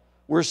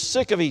 We're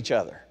sick of each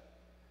other.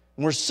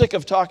 And we're sick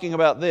of talking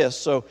about this,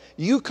 so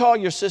you call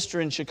your sister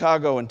in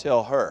Chicago and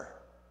tell her."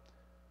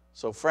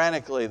 So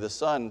frantically, the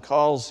son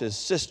calls his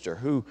sister,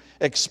 who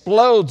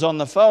explodes on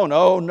the phone.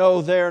 "Oh,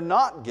 no, they're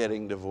not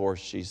getting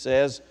divorced," she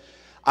says.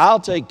 "I'll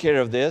take care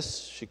of this."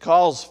 She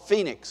calls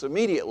Phoenix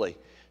immediately.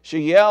 She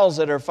yells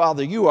at her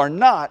father, "You are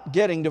not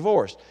getting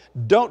divorced.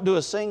 Don't do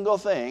a single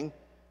thing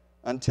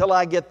until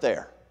I get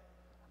there.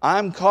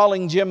 I'm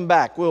calling Jim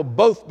back. We'll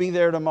both be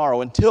there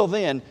tomorrow. Until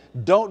then,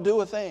 don't do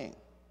a thing."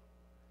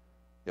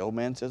 The old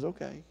man says,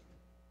 "Okay."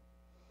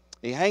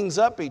 He hangs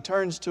up. He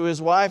turns to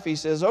his wife. He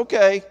says,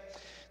 "Okay,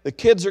 the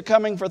kids are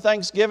coming for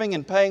Thanksgiving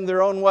and paying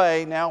their own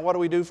way. Now what do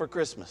we do for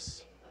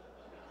Christmas?"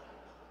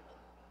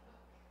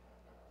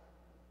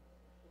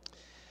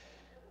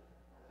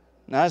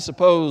 Now, I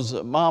suppose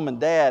Mom and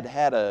Dad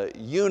had a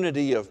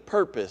unity of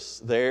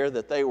purpose there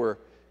that they were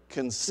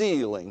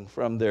concealing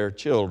from their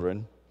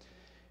children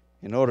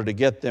in order to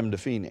get them to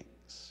Phoenix.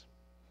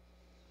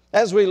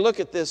 As we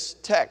look at this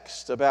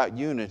text about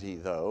unity,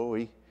 though,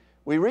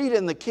 we read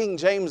in the King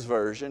James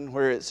Version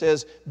where it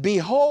says,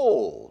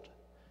 "Behold,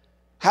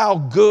 how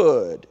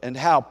good and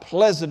how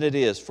pleasant it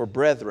is for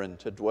brethren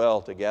to dwell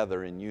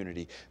together in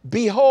unity."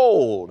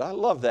 Behold, I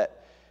love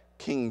that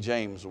King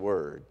James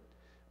word.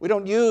 We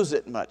don't use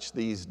it much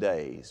these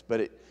days,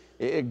 but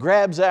it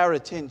grabs our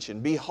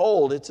attention.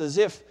 Behold, it's as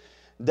if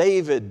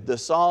David, the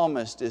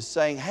psalmist, is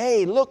saying,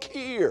 "Hey, look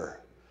here.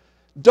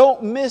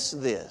 Don't miss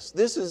this.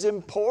 This is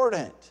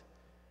important.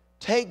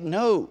 Take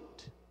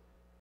note."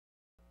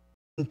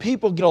 When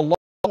people get along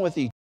with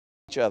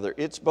each other,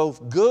 it's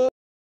both good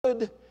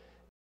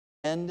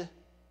and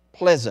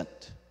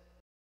pleasant.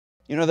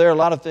 You know, there are a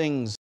lot of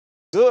things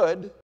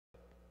good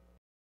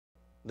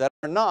that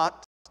are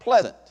not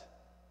pleasant.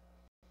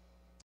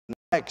 In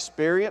my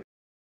experience,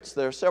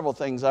 there are several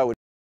things I would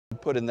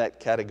put in that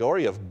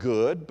category of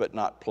good but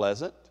not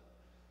pleasant.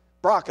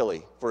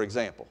 Broccoli, for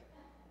example.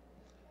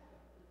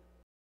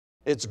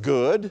 It's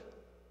good,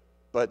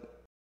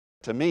 but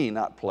to me,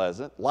 not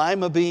pleasant.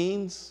 Lima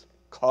beans,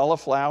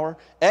 cauliflower,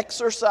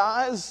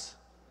 exercise.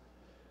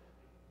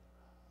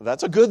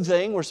 That's a good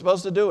thing. We're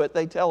supposed to do it.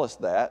 They tell us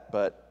that,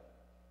 but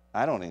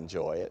I don't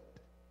enjoy it.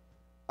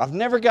 I've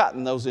never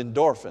gotten those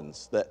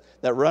endorphins,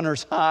 that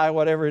runner's high,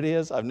 whatever it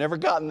is. I've never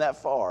gotten that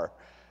far.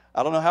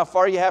 I don't know how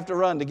far you have to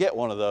run to get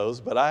one of those,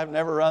 but I've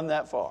never run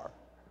that far.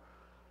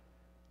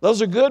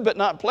 Those are good but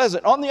not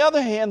pleasant. On the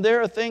other hand,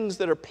 there are things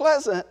that are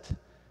pleasant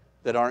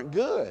that aren't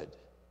good.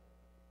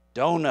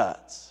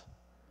 Donuts,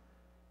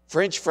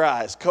 French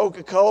fries,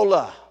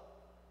 Coca-Cola,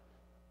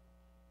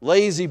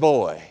 Lazy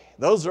Boy.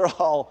 Those are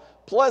all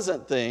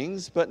pleasant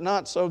things, but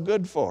not so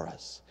good for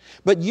us.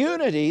 But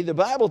unity, the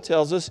Bible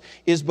tells us,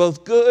 is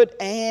both good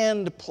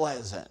and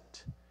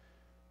pleasant.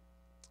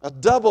 A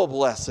double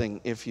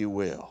blessing, if you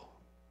will.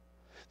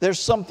 There's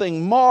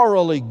something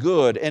morally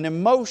good and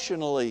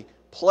emotionally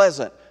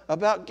pleasant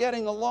about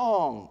getting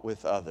along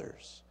with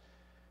others.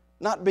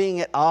 Not being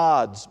at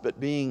odds, but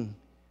being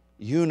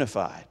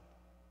unified.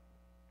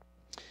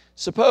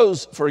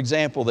 Suppose, for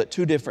example, that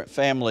two different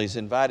families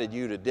invited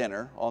you to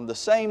dinner on the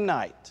same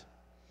night.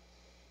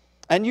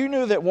 And you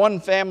knew that one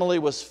family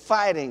was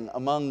fighting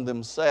among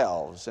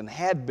themselves and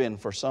had been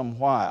for some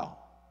while.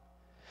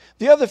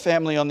 The other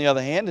family, on the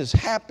other hand, is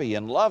happy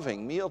and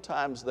loving.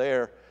 Mealtimes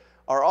there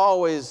are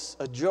always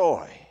a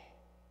joy.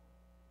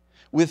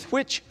 With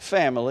which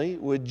family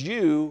would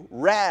you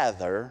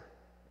rather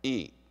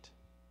eat?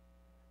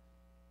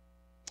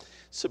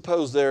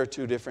 Suppose there are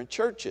two different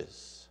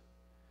churches.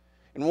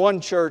 And one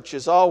church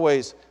is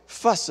always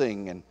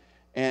fussing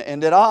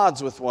and at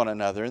odds with one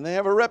another, and they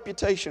have a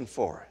reputation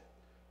for it.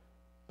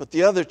 But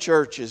the other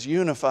church is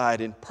unified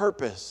in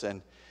purpose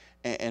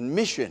and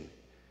mission,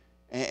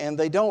 and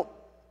they don't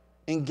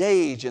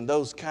engage in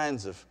those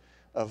kinds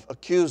of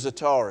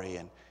accusatory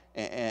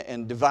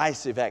and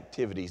divisive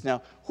activities.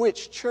 Now,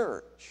 which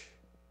church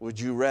would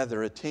you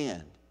rather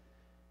attend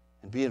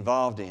and be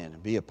involved in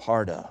and be a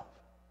part of?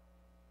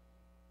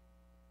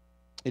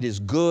 It is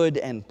good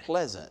and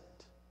pleasant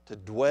to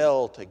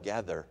dwell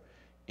together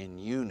in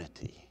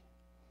unity.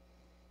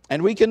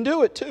 And we can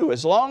do it too,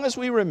 as long as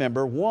we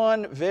remember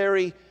one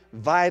very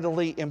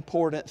vitally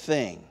important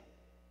thing.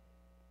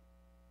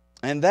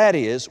 And that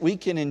is, we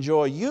can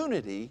enjoy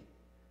unity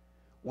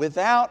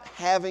without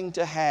having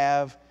to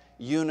have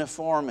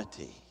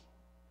uniformity.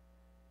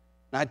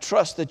 And I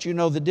trust that you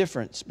know the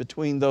difference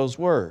between those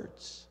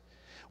words.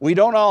 We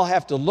don't all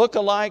have to look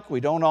alike.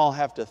 We don't all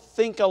have to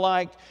think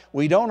alike.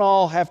 We don't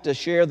all have to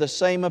share the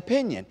same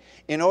opinion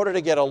in order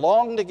to get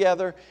along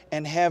together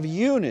and have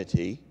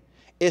unity,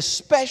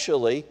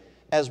 especially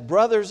as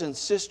brothers and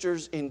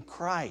sisters in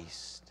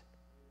Christ.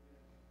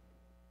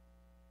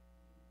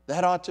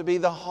 That ought to be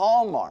the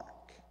hallmark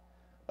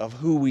of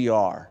who we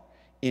are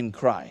in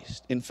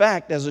Christ. In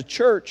fact, as a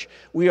church,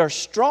 we are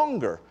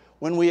stronger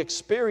when we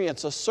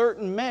experience a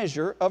certain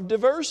measure of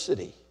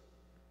diversity.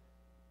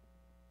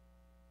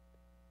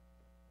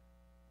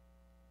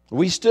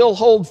 We still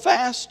hold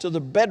fast to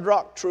the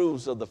bedrock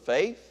truths of the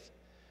faith.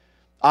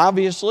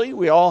 Obviously,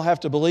 we all have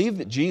to believe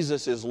that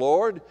Jesus is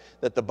Lord,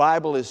 that the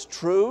Bible is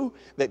true,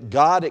 that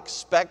God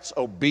expects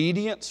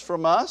obedience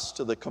from us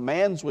to the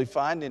commands we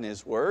find in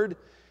His Word.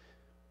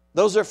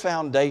 Those are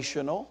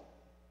foundational.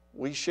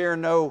 We share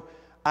no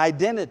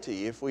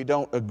identity if we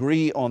don't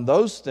agree on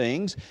those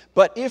things.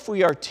 But if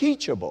we are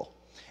teachable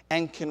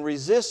and can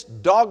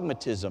resist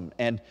dogmatism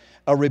and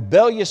a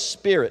rebellious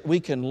spirit,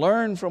 we can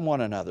learn from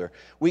one another.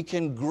 We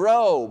can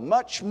grow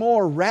much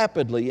more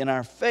rapidly in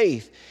our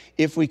faith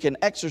if we can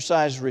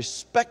exercise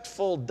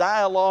respectful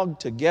dialogue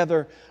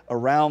together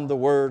around the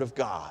Word of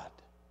God.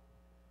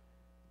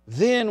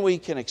 Then we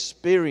can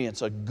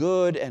experience a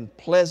good and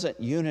pleasant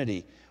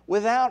unity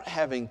without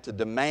having to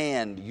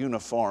demand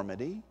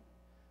uniformity.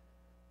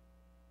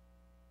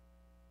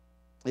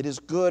 It is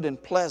good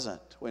and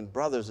pleasant when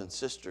brothers and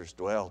sisters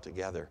dwell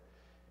together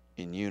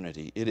in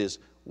unity. It is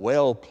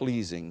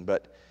well-pleasing,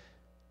 but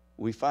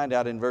we find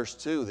out in verse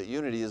 2 that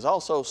unity is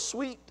also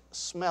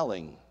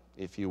sweet-smelling,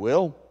 if you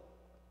will.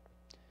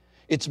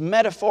 It's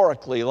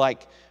metaphorically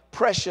like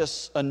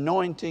precious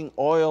anointing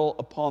oil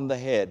upon the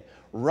head,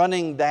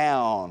 running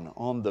down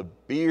on the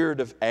beard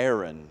of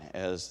Aaron,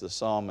 as the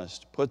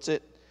psalmist puts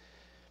it.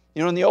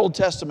 You know, in the Old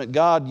Testament,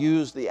 God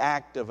used the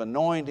act of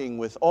anointing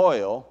with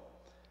oil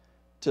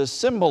to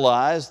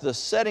symbolize the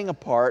setting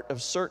apart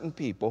of certain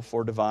people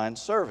for divine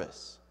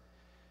service.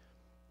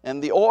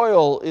 And the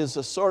oil is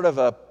a sort of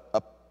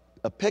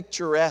a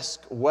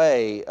picturesque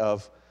way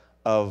of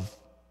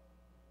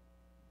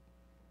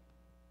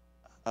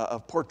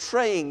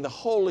portraying the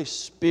Holy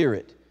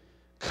Spirit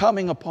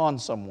coming upon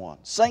someone,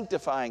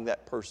 sanctifying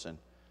that person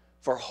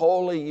for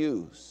holy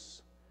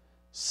use,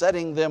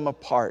 setting them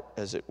apart,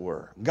 as it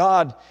were.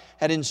 God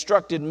had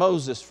instructed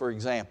Moses, for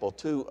example,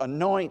 to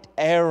anoint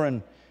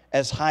Aaron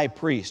as high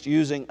priest,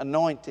 using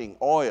anointing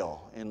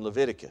oil in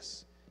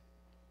Leviticus.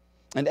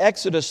 And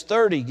Exodus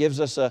 30 gives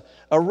us a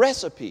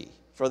recipe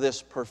for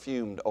this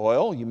perfumed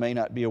oil. You may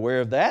not be aware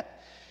of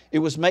that. It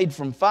was made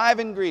from 5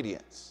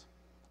 ingredients: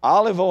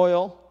 olive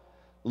oil,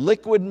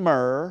 liquid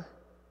myrrh,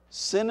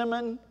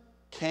 cinnamon,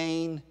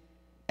 cane,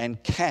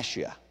 and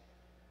cassia,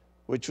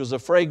 which was a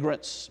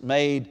fragrance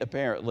made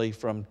apparently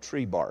from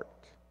tree bark.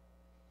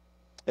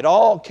 It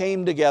all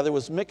came together,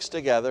 was mixed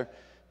together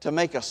to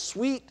make a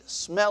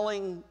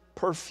sweet-smelling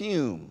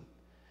perfume.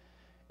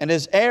 And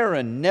as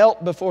Aaron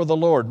knelt before the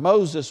Lord,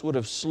 Moses would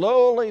have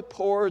slowly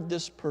poured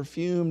this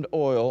perfumed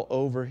oil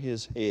over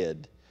his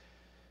head.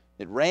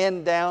 It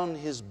ran down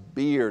his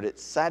beard. It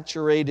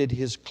saturated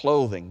his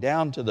clothing,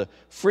 down to the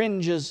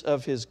fringes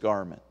of his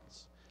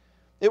garments.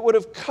 It would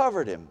have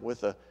covered him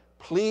with a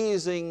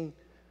pleasing,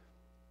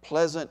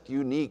 pleasant,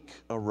 unique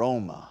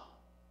aroma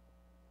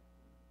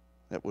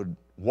that would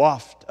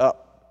waft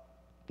up,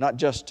 not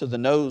just to the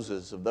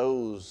noses of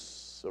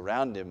those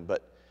around him,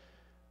 but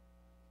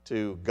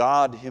to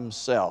God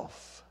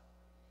Himself.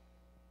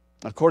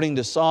 According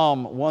to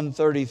Psalm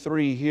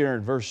 133 here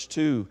in verse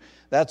 2,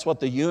 that's what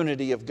the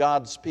unity of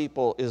God's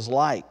people is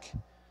like.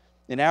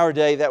 In our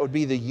day, that would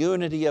be the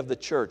unity of the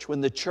church.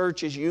 When the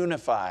church is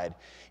unified,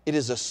 it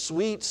is a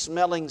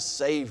sweet-smelling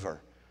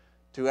savor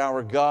to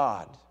our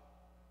God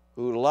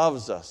who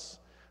loves us,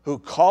 who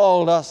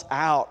called us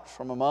out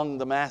from among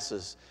the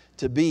masses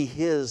to be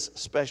His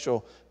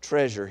special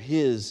treasure,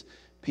 His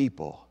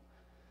people.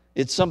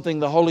 It's something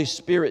the Holy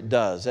Spirit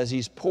does as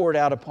He's poured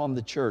out upon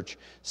the church,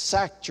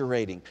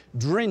 saturating,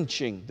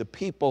 drenching the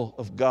people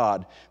of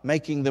God,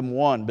 making them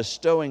one,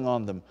 bestowing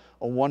on them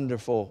a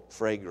wonderful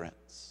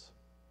fragrance.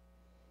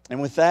 And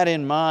with that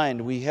in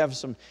mind, we have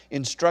some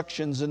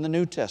instructions in the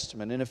New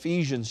Testament. In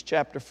Ephesians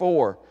chapter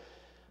 4,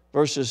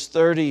 verses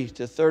 30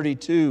 to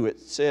 32, it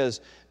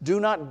says, "Do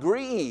not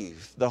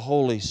grieve the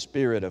Holy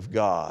Spirit of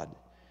God,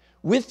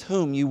 with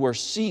whom you were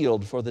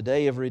sealed for the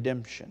day of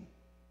redemption.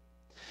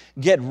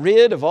 Get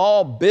rid of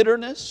all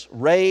bitterness,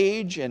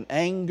 rage, and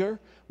anger,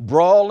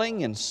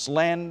 brawling and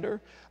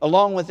slander,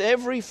 along with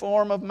every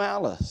form of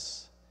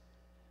malice.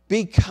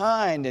 Be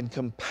kind and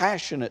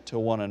compassionate to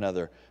one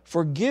another,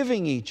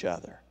 forgiving each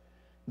other,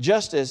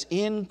 just as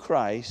in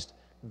Christ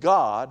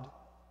God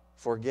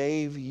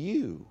forgave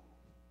you."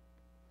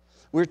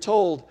 We're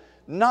told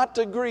not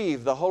to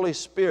grieve the Holy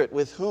Spirit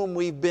with whom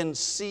we've been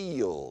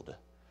sealed,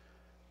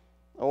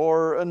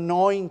 or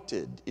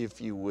anointed,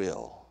 if you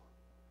will.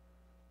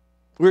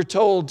 We're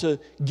told to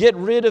get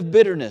rid of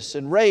bitterness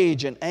and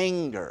rage and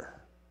anger.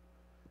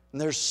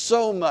 And there's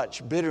so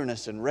much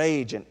bitterness and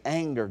rage and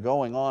anger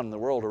going on in the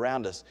world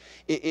around us.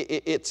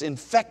 It's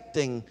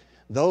infecting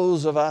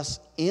those of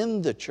us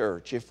in the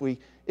church if we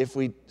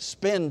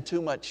spend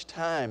too much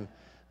time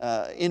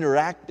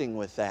interacting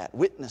with that,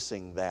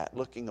 witnessing that,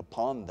 looking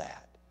upon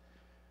that.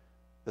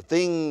 The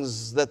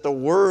things that the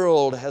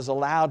world has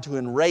allowed to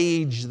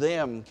enrage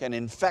them can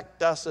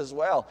infect us as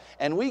well.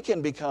 And we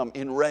can become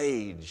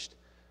enraged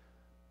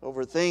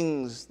over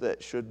things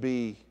that should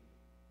be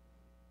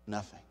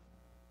nothing.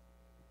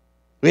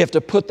 We have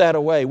to put that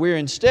away. We're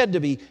instead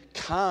to be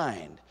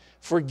kind,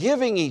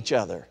 forgiving each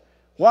other.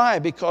 Why?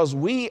 Because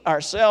we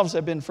ourselves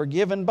have been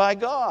forgiven by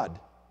God.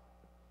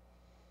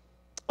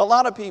 A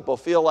lot of people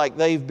feel like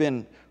they've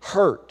been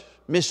hurt,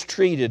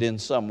 mistreated in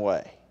some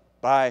way,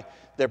 by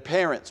their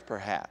parents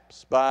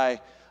perhaps, by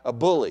a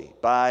bully,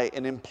 by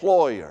an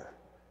employer,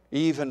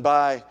 even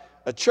by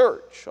a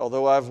church,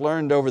 although I've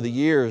learned over the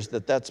years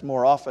that that's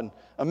more often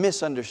a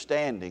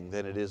misunderstanding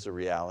than it is a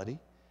reality.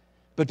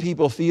 But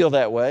people feel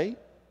that way.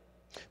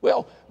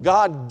 Well,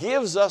 God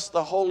gives us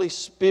the Holy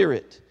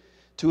Spirit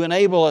to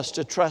enable us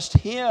to trust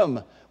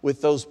Him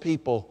with those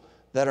people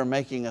that are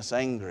making us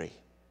angry,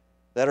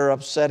 that are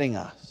upsetting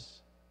us.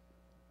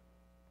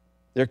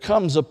 There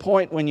comes a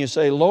point when you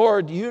say,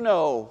 "Lord, you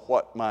know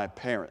what my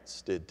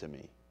parents did to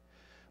me.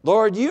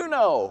 Lord, you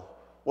know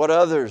what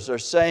others are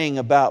saying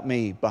about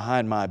me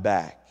behind my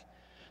back.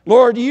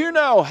 Lord, you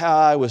know how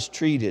I was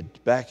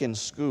treated back in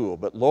school.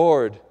 But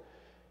Lord,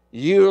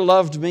 you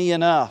loved me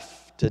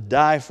enough to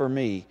die for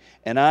me,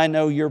 and I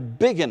know you're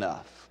big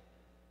enough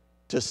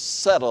to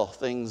settle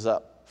things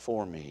up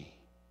for me.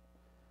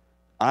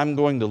 I'm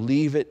going to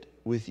leave it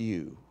with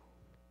you."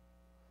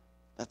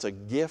 That's a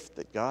gift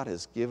that God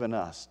has given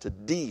us to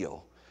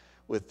deal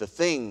with the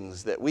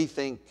things that we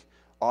think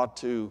ought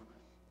to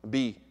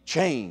be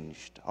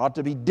changed, ought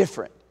to be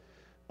different.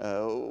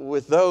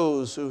 With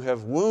those who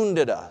have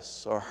wounded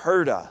us or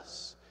hurt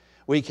us,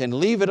 we can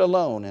leave it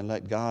alone and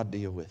let God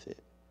deal with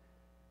it.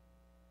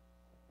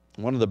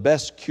 One of the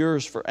best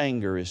cures for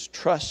anger is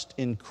trust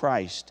in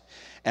Christ.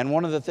 And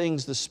one of the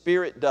things the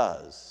Spirit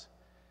does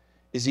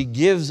is He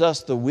gives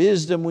us the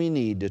wisdom we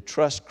need to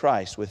trust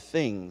Christ with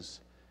things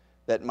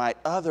that might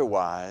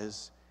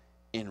otherwise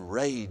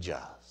enrage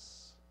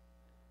us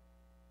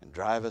and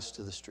drive us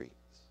to the streets.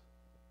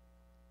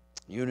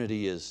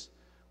 Unity is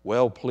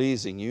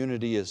well-pleasing.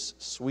 Unity is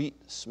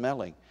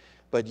sweet-smelling.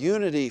 But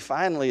unity,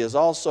 finally, is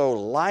also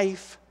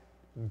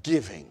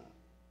life-giving.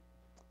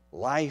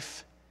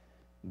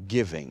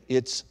 Life-giving.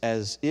 It's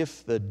as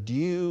if the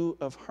dew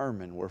of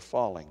Hermon were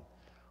falling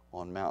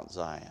on Mount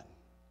Zion.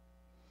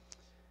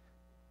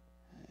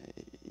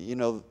 You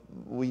know,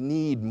 we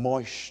need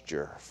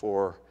moisture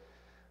for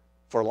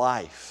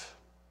life.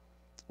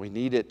 We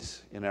need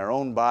it in our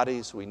own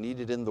bodies. We need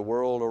it in the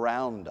world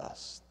around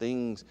us.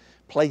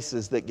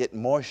 Places that get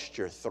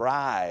moisture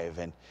thrive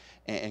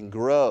and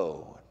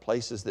grow.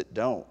 Places that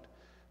don't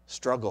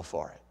struggle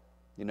for it.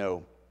 You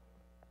know,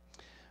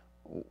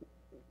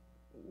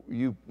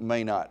 you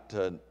may not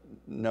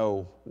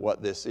know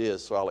what this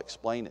is, so I'll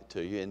explain it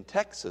to you. In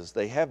Texas,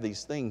 they have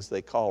these things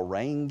they call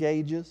rain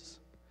gauges.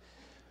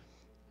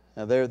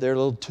 Now, they're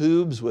little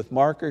tubes with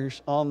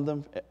markers on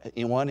them,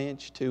 in 1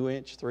 inch, 2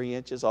 inch, 3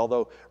 inches,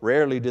 although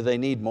rarely do they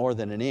need more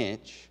than an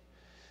inch.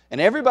 And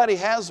everybody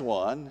has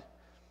one.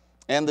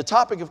 And the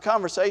topic of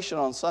conversation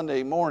on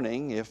Sunday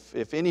morning,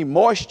 if any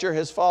moisture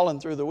has fallen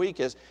through the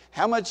week, is,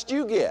 how much do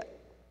you get?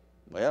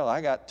 Well,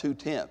 I got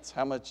 2/10.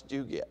 How much do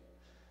you get?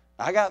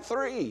 I got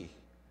 3.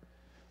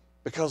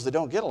 Because they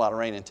don't get a lot of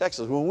rain in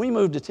Texas. When we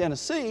moved to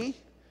Tennessee,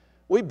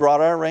 we brought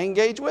our rain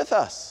gauge with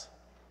us.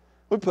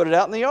 We put it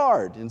out in the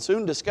yard and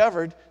soon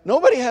discovered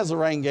nobody has a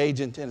rain gauge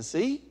in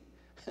Tennessee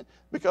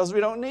because we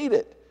don't need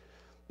it.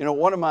 You know,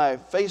 one of my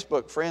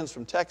Facebook friends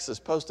from Texas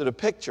posted a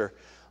picture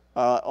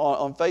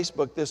on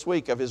Facebook this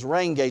week of his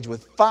rain gauge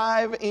with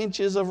 5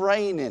 inches of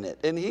rain in it,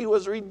 and he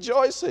was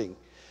rejoicing.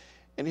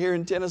 And here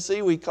in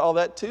Tennessee, we call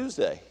that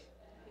Tuesday,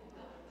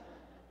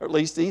 or at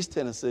least East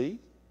Tennessee.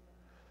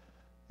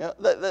 You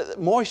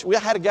know, we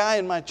had a guy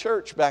in my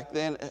church back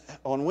then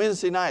on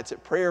Wednesday nights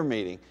at prayer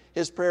meeting.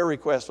 His prayer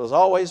request was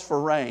always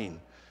for rain.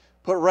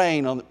 Put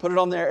it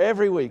on there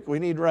every week. We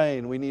need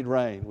rain, we need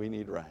rain, we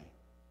need rain.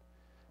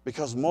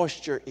 Because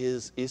moisture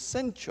is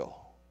essential.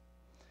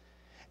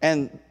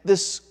 And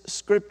this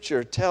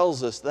scripture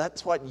tells us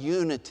that's what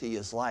unity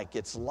is like.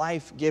 It's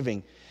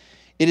life-giving.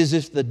 It is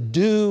as if the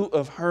dew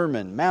of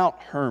Hermon, Mount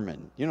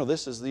Hermon, you know,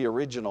 this is the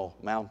original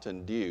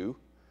Mountain Dew.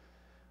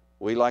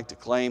 We like to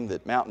claim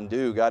that Mountain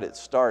Dew got its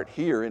start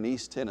here in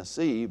East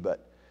Tennessee, but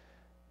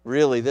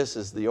really this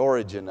is the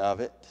origin of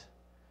it.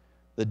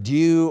 The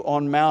dew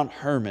on Mount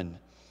Hermon.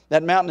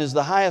 That mountain is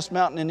the highest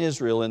mountain in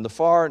Israel in the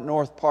far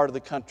north part of the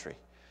country.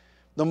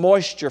 The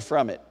moisture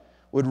from it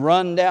would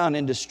run down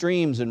into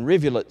streams and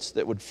rivulets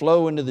that would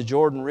flow into the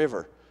Jordan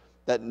River,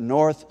 that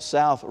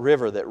north-south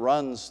river that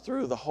runs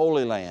through the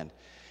Holy Land.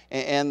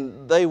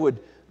 And they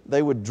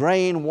would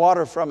drain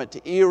water from it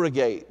to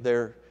irrigate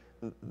their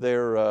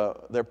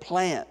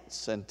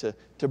plants and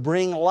to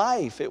bring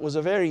life. It was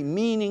a very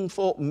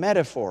meaningful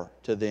metaphor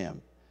to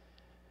them.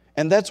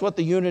 And that's what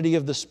the unity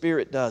of the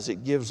Spirit does.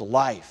 It gives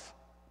life.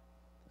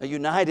 A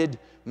united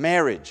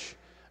marriage,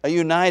 a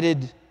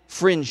united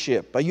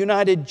friendship, a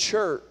united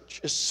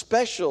church,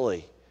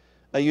 especially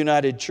a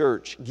united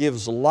church,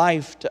 gives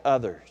life to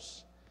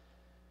others.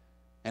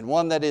 And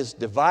one that is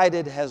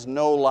divided has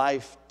no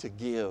life to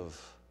give.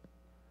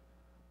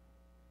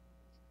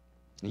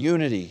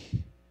 Unity,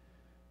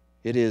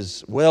 it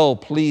is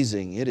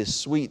well-pleasing, it is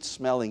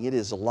sweet-smelling, it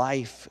is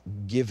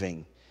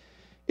life-giving.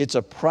 It's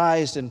a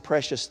prized and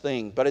precious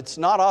thing, but it's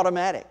not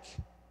automatic.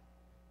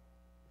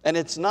 And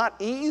it's not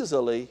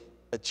easily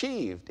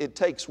achieved. It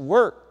takes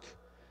work.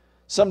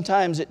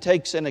 Sometimes it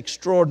takes an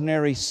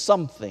extraordinary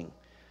something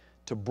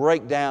to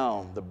break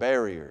down the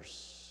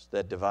barriers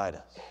that divide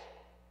us.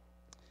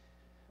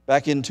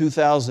 Back in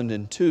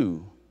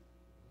 2002,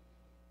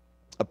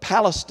 a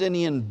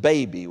Palestinian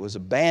baby was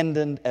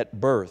abandoned at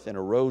birth in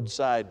a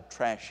roadside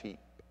trash heap.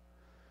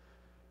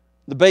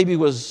 The baby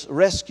was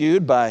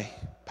rescued by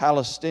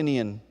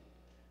Palestinian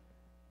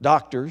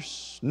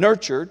doctors,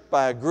 nurtured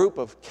by a group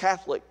of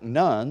Catholic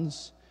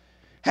nuns,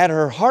 had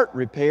her heart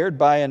repaired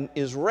by an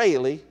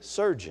Israeli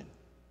surgeon.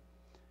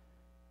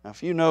 Now,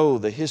 if you know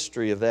the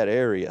history of that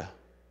area,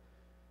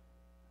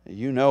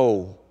 you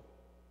know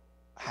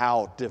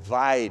how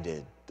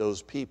divided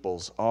those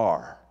peoples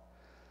are.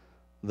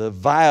 The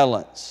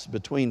violence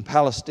between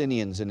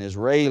Palestinians and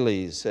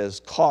Israelis has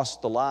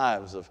cost the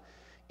lives of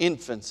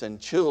infants and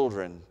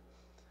children,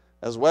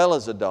 as well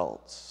as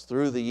adults,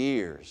 through the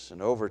years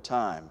and over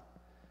time.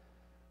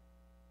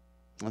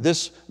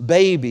 This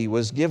baby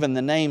was given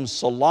the name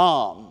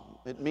Salam.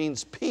 It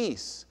means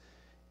peace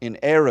in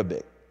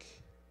Arabic.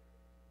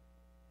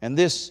 And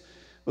this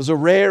was a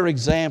rare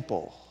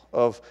example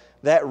of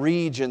that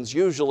region's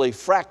usually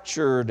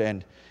fractured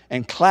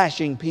and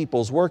clashing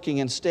peoples working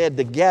instead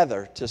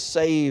together to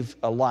save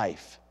a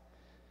life.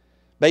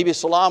 Baby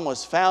Salam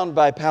was found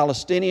by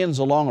Palestinians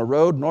along a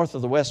road north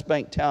of the West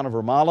Bank town of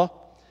Ramallah,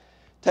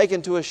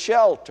 taken to a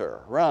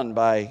shelter run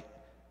by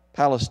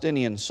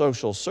Palestinian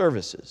social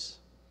services.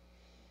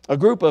 A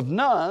group of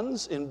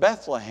nuns in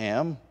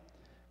Bethlehem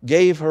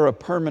gave her a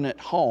permanent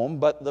home,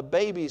 but the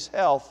baby's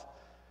health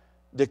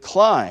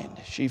declined.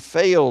 She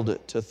failed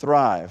to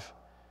thrive.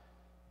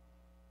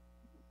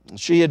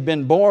 She had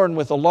been born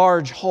with a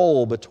large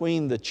hole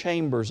between the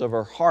chambers of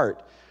her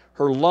heart.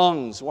 Her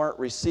lungs weren't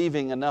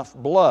receiving enough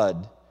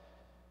blood.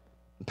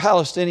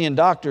 Palestinian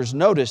doctors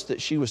noticed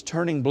that she was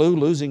turning blue,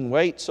 losing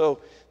weight, so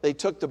they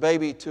took the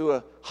baby to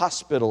a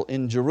hospital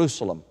in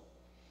Jerusalem.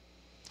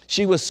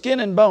 She was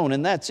skin and bone,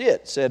 and that's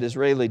it, said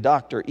Israeli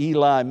doctor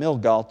Eli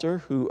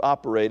Milgalter, who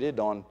operated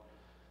on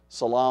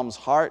Salam's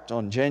heart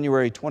on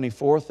January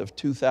 24th of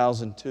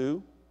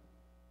 2002.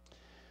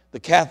 The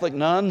Catholic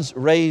nuns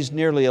raised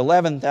nearly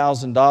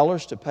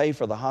 $11,000 to pay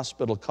for the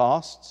hospital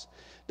costs.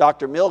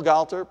 Dr.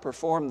 Milgalter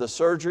performed the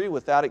surgery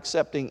without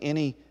accepting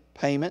any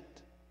payment.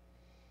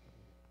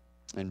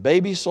 And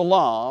baby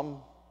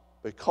Salam,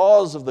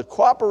 because of the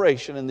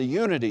cooperation and the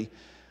unity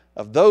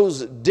of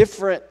those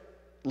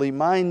differently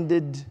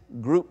minded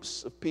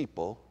groups of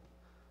people,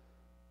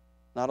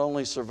 not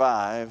only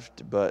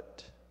survived,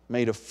 but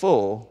made a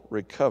full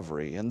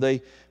recovery. And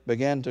they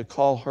began to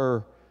call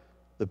her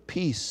the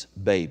Peace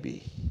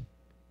Baby.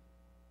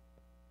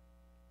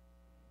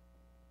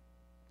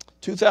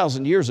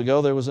 2,000 years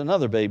ago, there was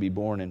another baby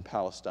born in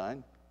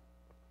Palestine.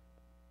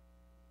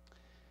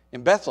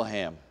 In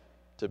Bethlehem,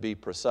 to be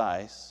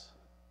precise.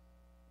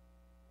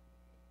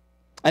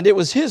 And it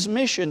was his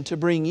mission to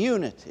bring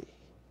unity.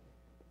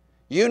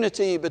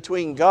 Unity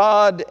between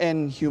God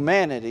and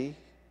humanity,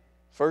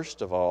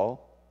 first of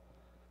all.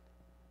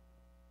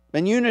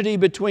 And unity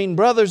between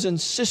brothers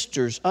and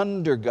sisters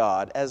under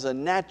God as a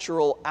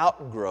natural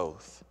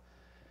outgrowth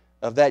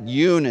of that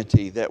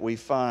unity that we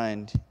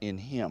find in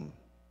Him.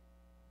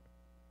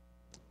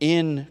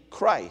 In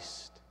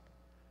Christ,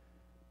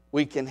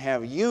 we can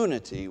have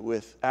unity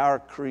with our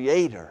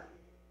Creator,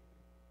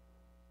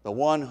 the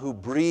one who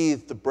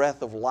breathed the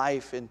breath of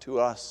life into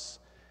us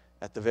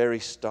at the very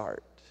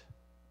start.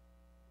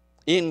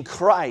 In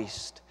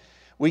Christ,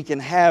 we can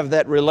have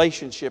that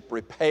relationship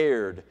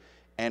repaired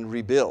and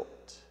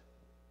rebuilt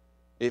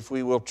if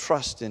we will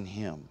trust in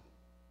Him.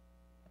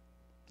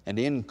 And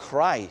in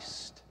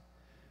Christ,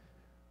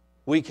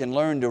 we can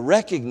learn to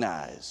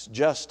recognize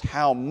just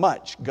how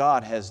much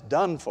God has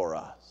done for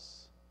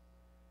us,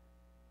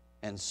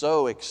 and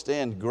so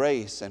extend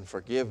grace and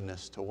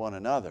forgiveness to one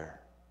another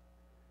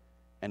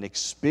and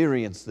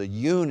experience the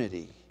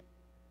unity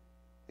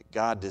that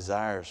God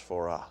desires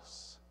for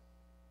us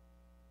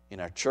in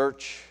our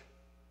church,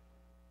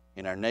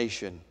 in our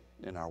nation,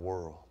 in our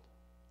world.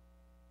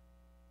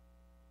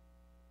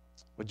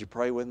 Would you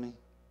pray with me?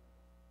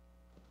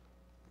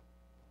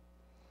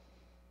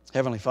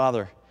 Heavenly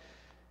Father,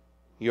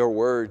 Your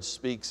Word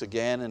speaks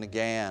again and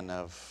again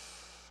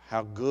of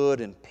how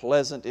good and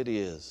pleasant it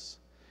is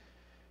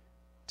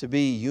to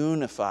be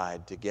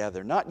unified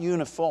together, not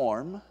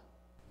uniform.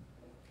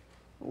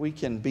 We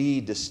can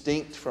be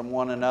distinct from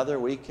one another.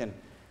 We can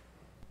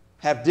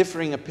have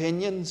differing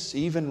opinions,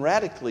 even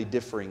radically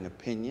differing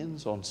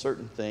opinions on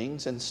certain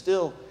things, and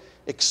still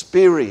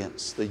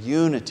experience the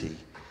unity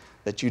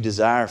that You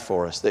desire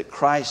for us, that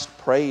Christ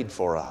prayed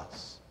for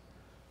us.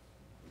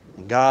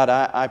 And God,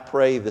 I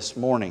pray this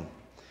morning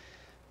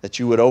that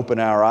You would open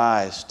our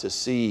eyes to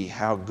see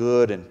how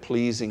good and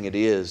pleasing it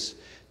is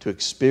to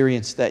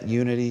experience that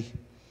unity,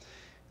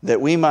 that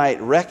we might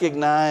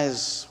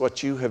recognize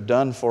what You have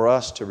done for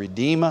us to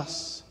redeem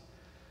us,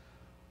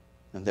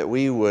 and that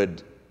we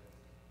would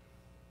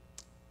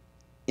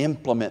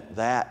implement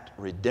that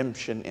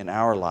redemption in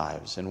our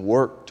lives and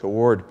work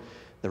toward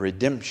the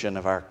redemption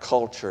of our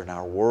culture and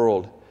our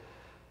world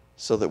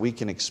so that we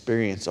can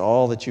experience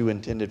all that You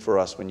intended for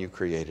us when You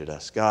created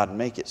us. God,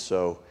 make it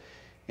so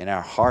in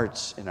our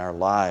hearts, in our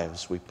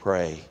lives, we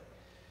pray.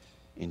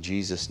 In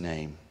Jesus'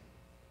 name,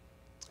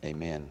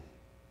 amen.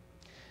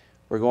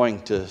 We're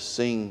going to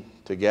sing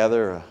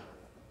together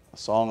a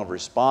song of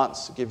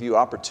response to give you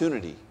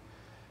opportunity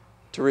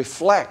to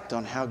reflect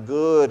on how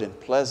good and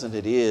pleasant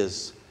it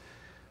is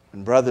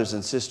when brothers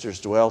and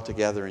sisters dwell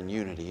together in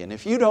unity. And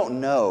if you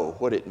don't know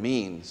what it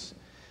means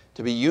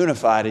to be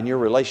unified in your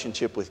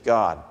relationship with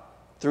God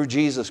through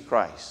Jesus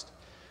Christ,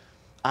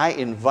 I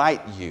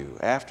invite you,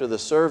 after the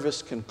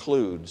service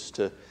concludes,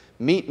 to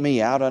meet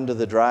me out under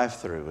the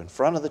drive-thru in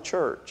front of the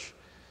church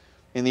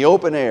in the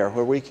open air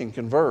where we can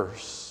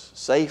converse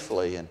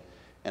safely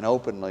and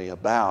openly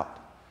about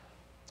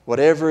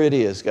whatever it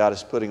is God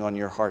is putting on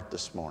your heart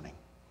this morning.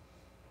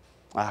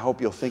 I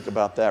hope you'll think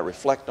about that,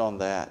 reflect on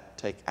that,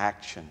 take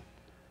action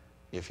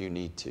if you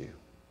need to.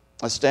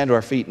 Let's stand to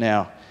our feet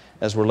now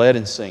as we're led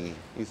in singing.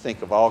 You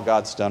think of all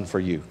God's done for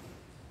you.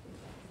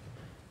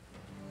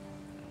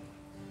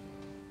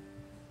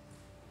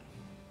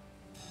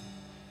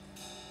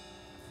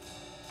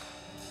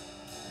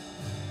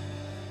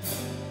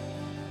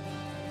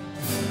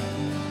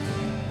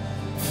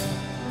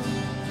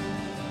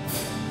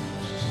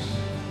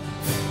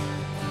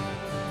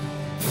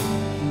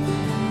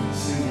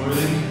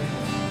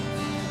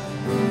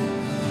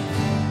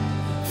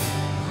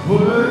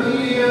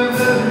 Worthy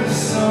of every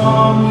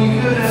song we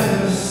could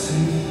ever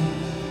sing,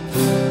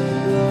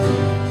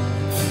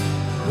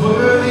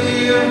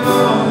 worthy of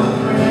all the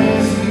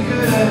praise we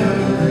could ever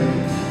bring,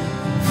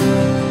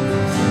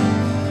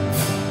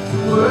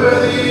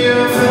 worthy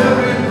of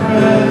every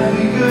breath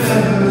we could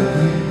ever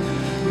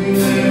breathe. We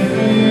live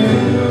for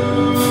You,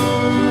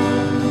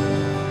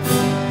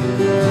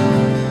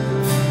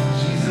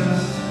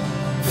 Jesus,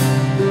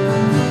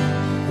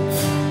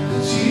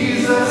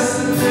 Jesus,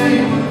 the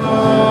name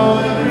above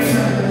every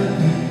other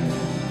name.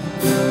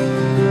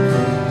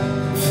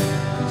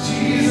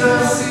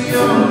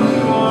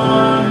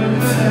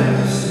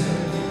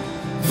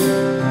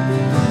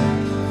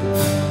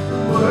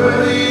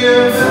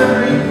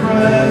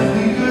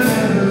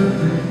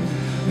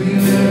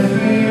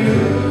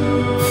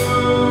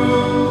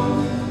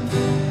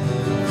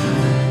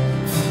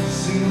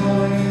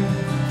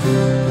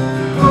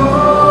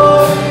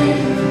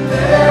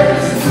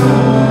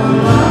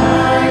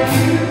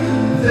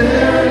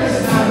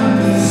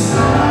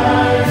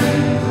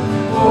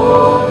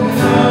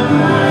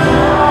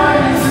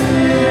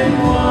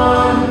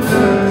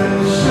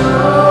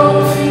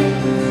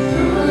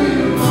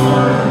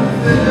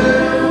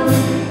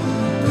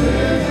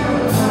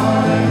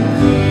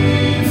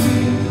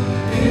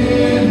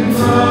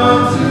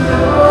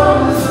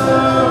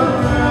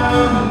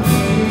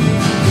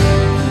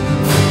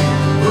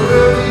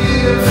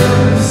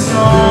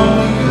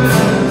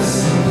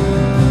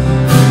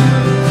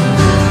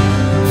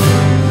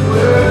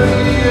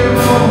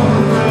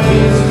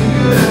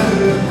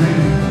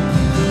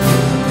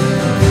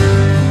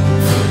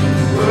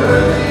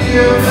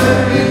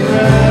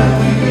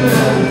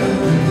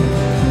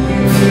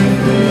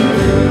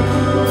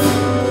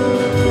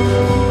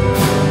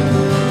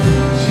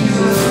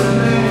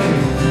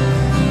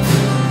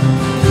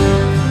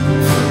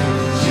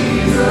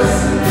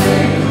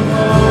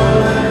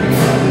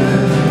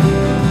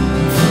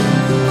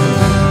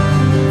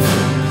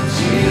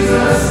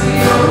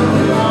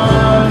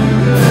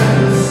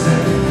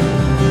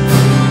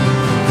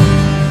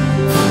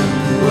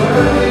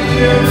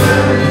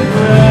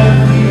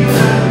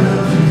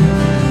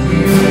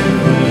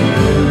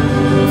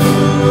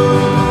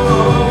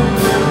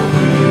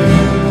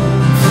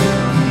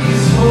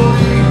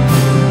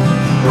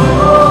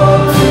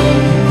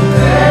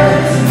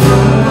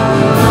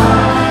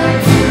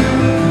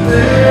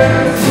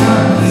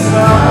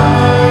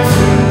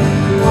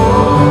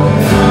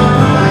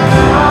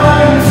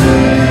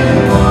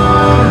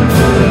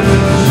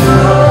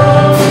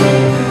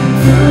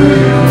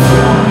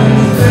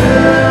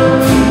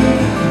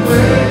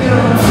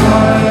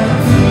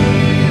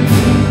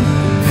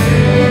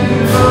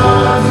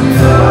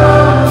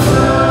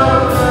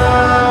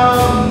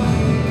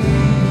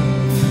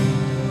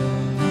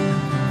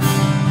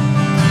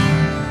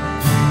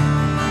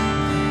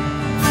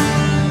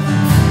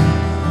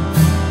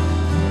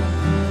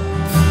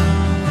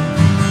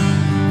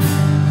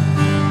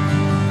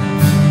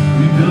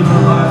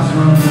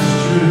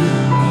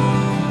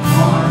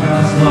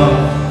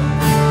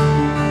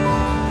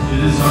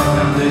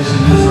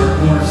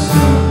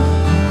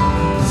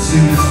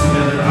 sing this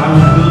together. I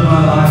will build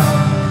my life.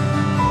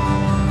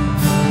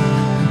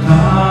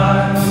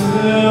 I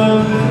will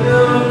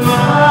build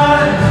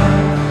my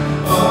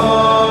life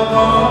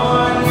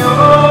upon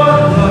your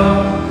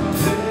love.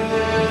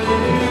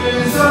 It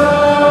is a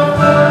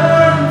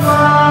firm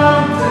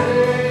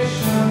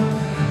foundation.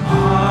 I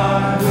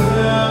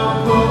will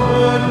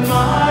put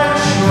my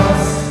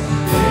trust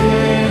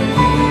in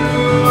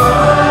you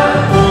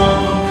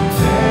alone,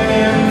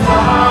 and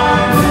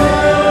I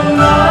will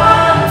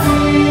not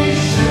be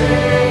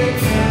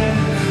shaken.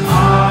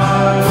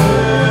 I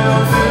will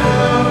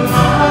build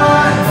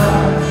my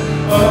life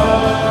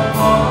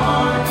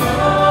upon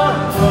your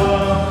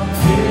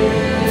love.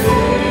 It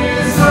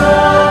is a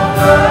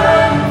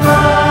firm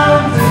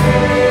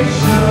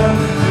foundation,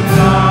 and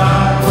I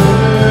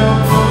will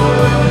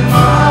put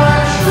my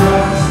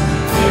trust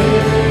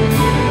in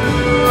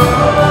you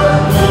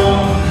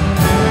alone,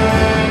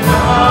 and I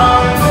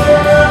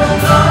will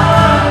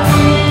not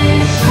be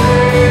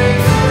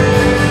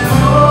shaken.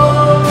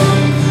 Holy,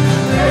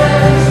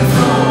 there is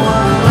no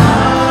one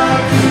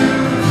like you.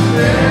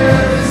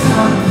 There is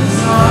none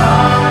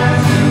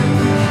beside you.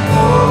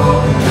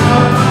 Open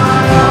up my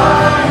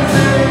eyes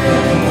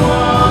in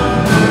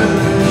wonder.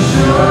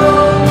 Show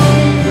me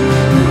who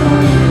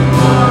you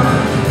are.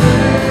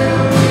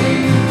 Fill me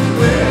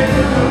with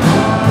your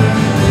heart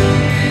and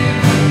lead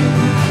me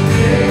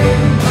in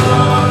the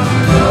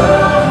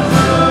close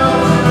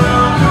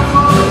around your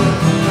foot.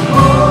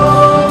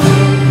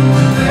 Holy,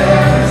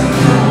 there is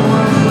no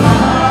one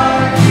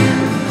like you.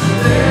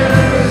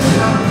 There is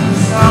none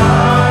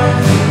beside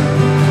you.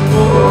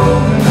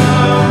 Open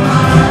up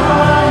my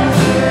eyes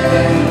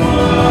in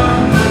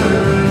wonder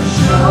and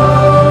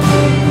show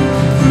me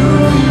who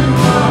you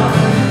are,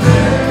 and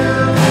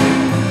fill me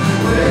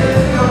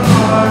with your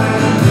heart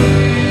and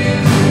lead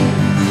me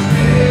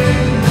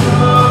in the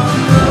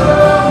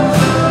close around.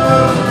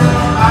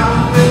 I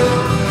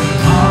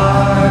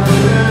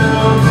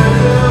will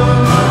build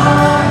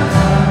my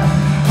life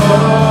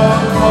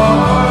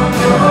upon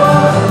your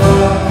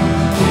love.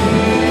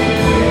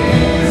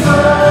 It is a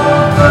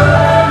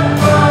firm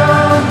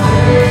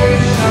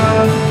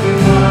foundation,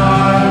 and I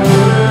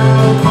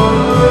will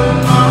put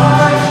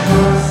my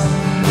trust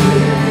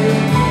in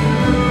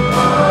you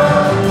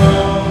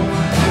alone,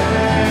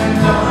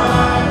 and I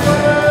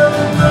will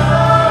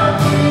not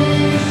be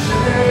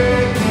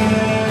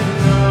shaken.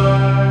 I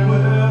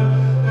will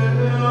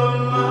build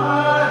my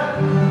life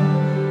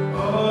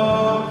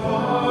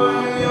upon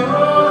your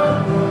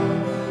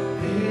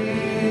love.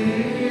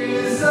 It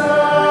is a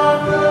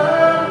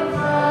firm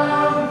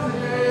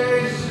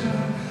foundation,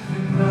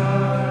 and I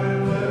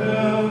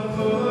will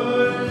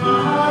put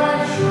my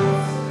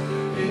trust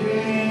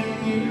in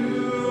you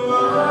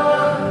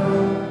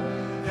alone,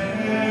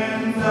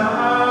 and I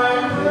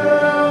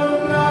will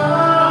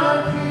not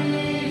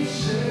be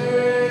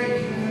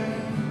shaken.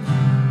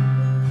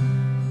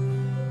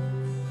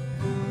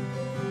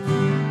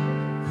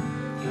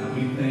 God,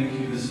 we thank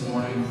you this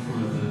morning for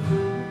the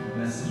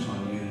message on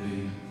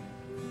unity.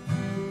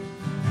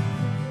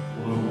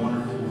 What a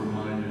wonderful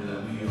reminder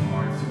that we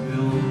are to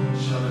build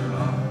each other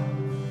up.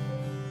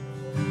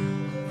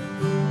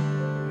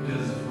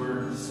 Because if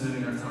we're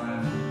spending our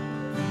time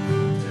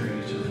tearing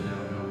each other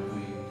down, how can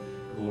we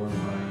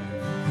glorify you?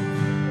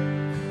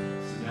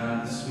 So God,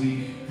 this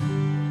week,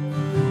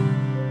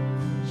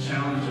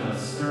 challenge us,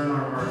 stir in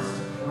our hearts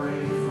to pray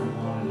for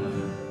one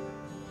another.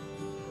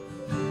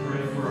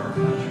 Pray for our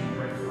country,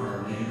 pray for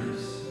our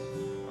neighbors,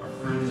 our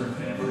friends, our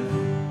family,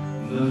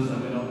 and those that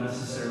we don't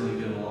necessarily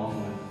get along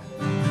with.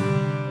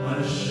 Let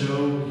us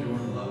show your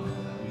love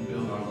that we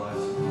build our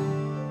lives upon.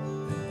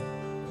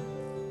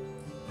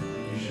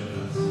 That you showed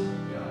us.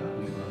 God,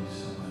 we love you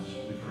so much.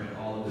 We pray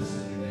all of this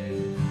in your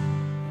name.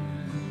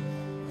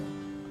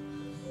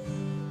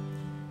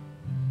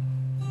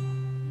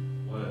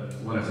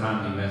 Amen. What a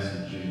timely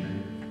message, Junior.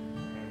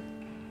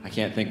 I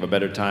can't think of a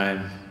better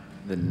time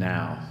than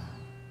now.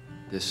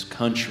 This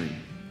country,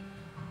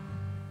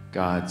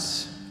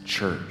 God's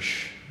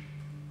church,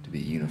 to be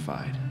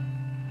unified.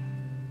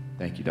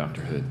 Thank you,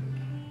 Dr. Hood.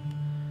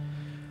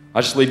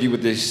 I'll just leave you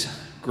with these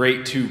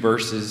great two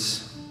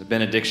verses, the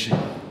benediction.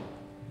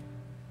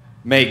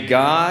 May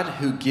God,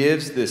 who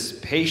gives this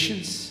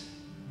patience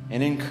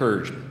and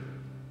encouragement,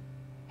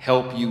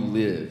 help you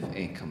live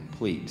in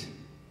complete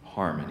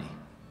harmony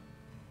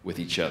with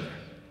each other,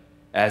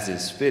 as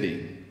is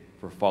fitting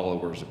for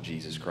followers of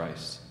Jesus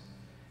Christ.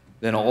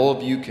 Then all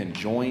of you can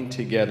join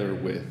together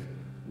with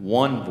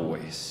one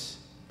voice,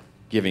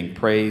 giving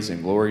praise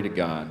and glory to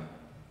God,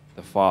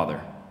 the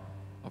Father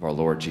of our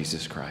Lord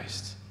Jesus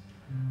Christ.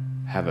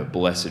 Have a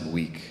blessed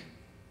week.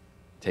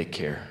 Take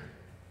care.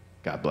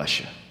 God bless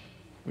you.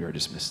 We are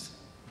dismissed.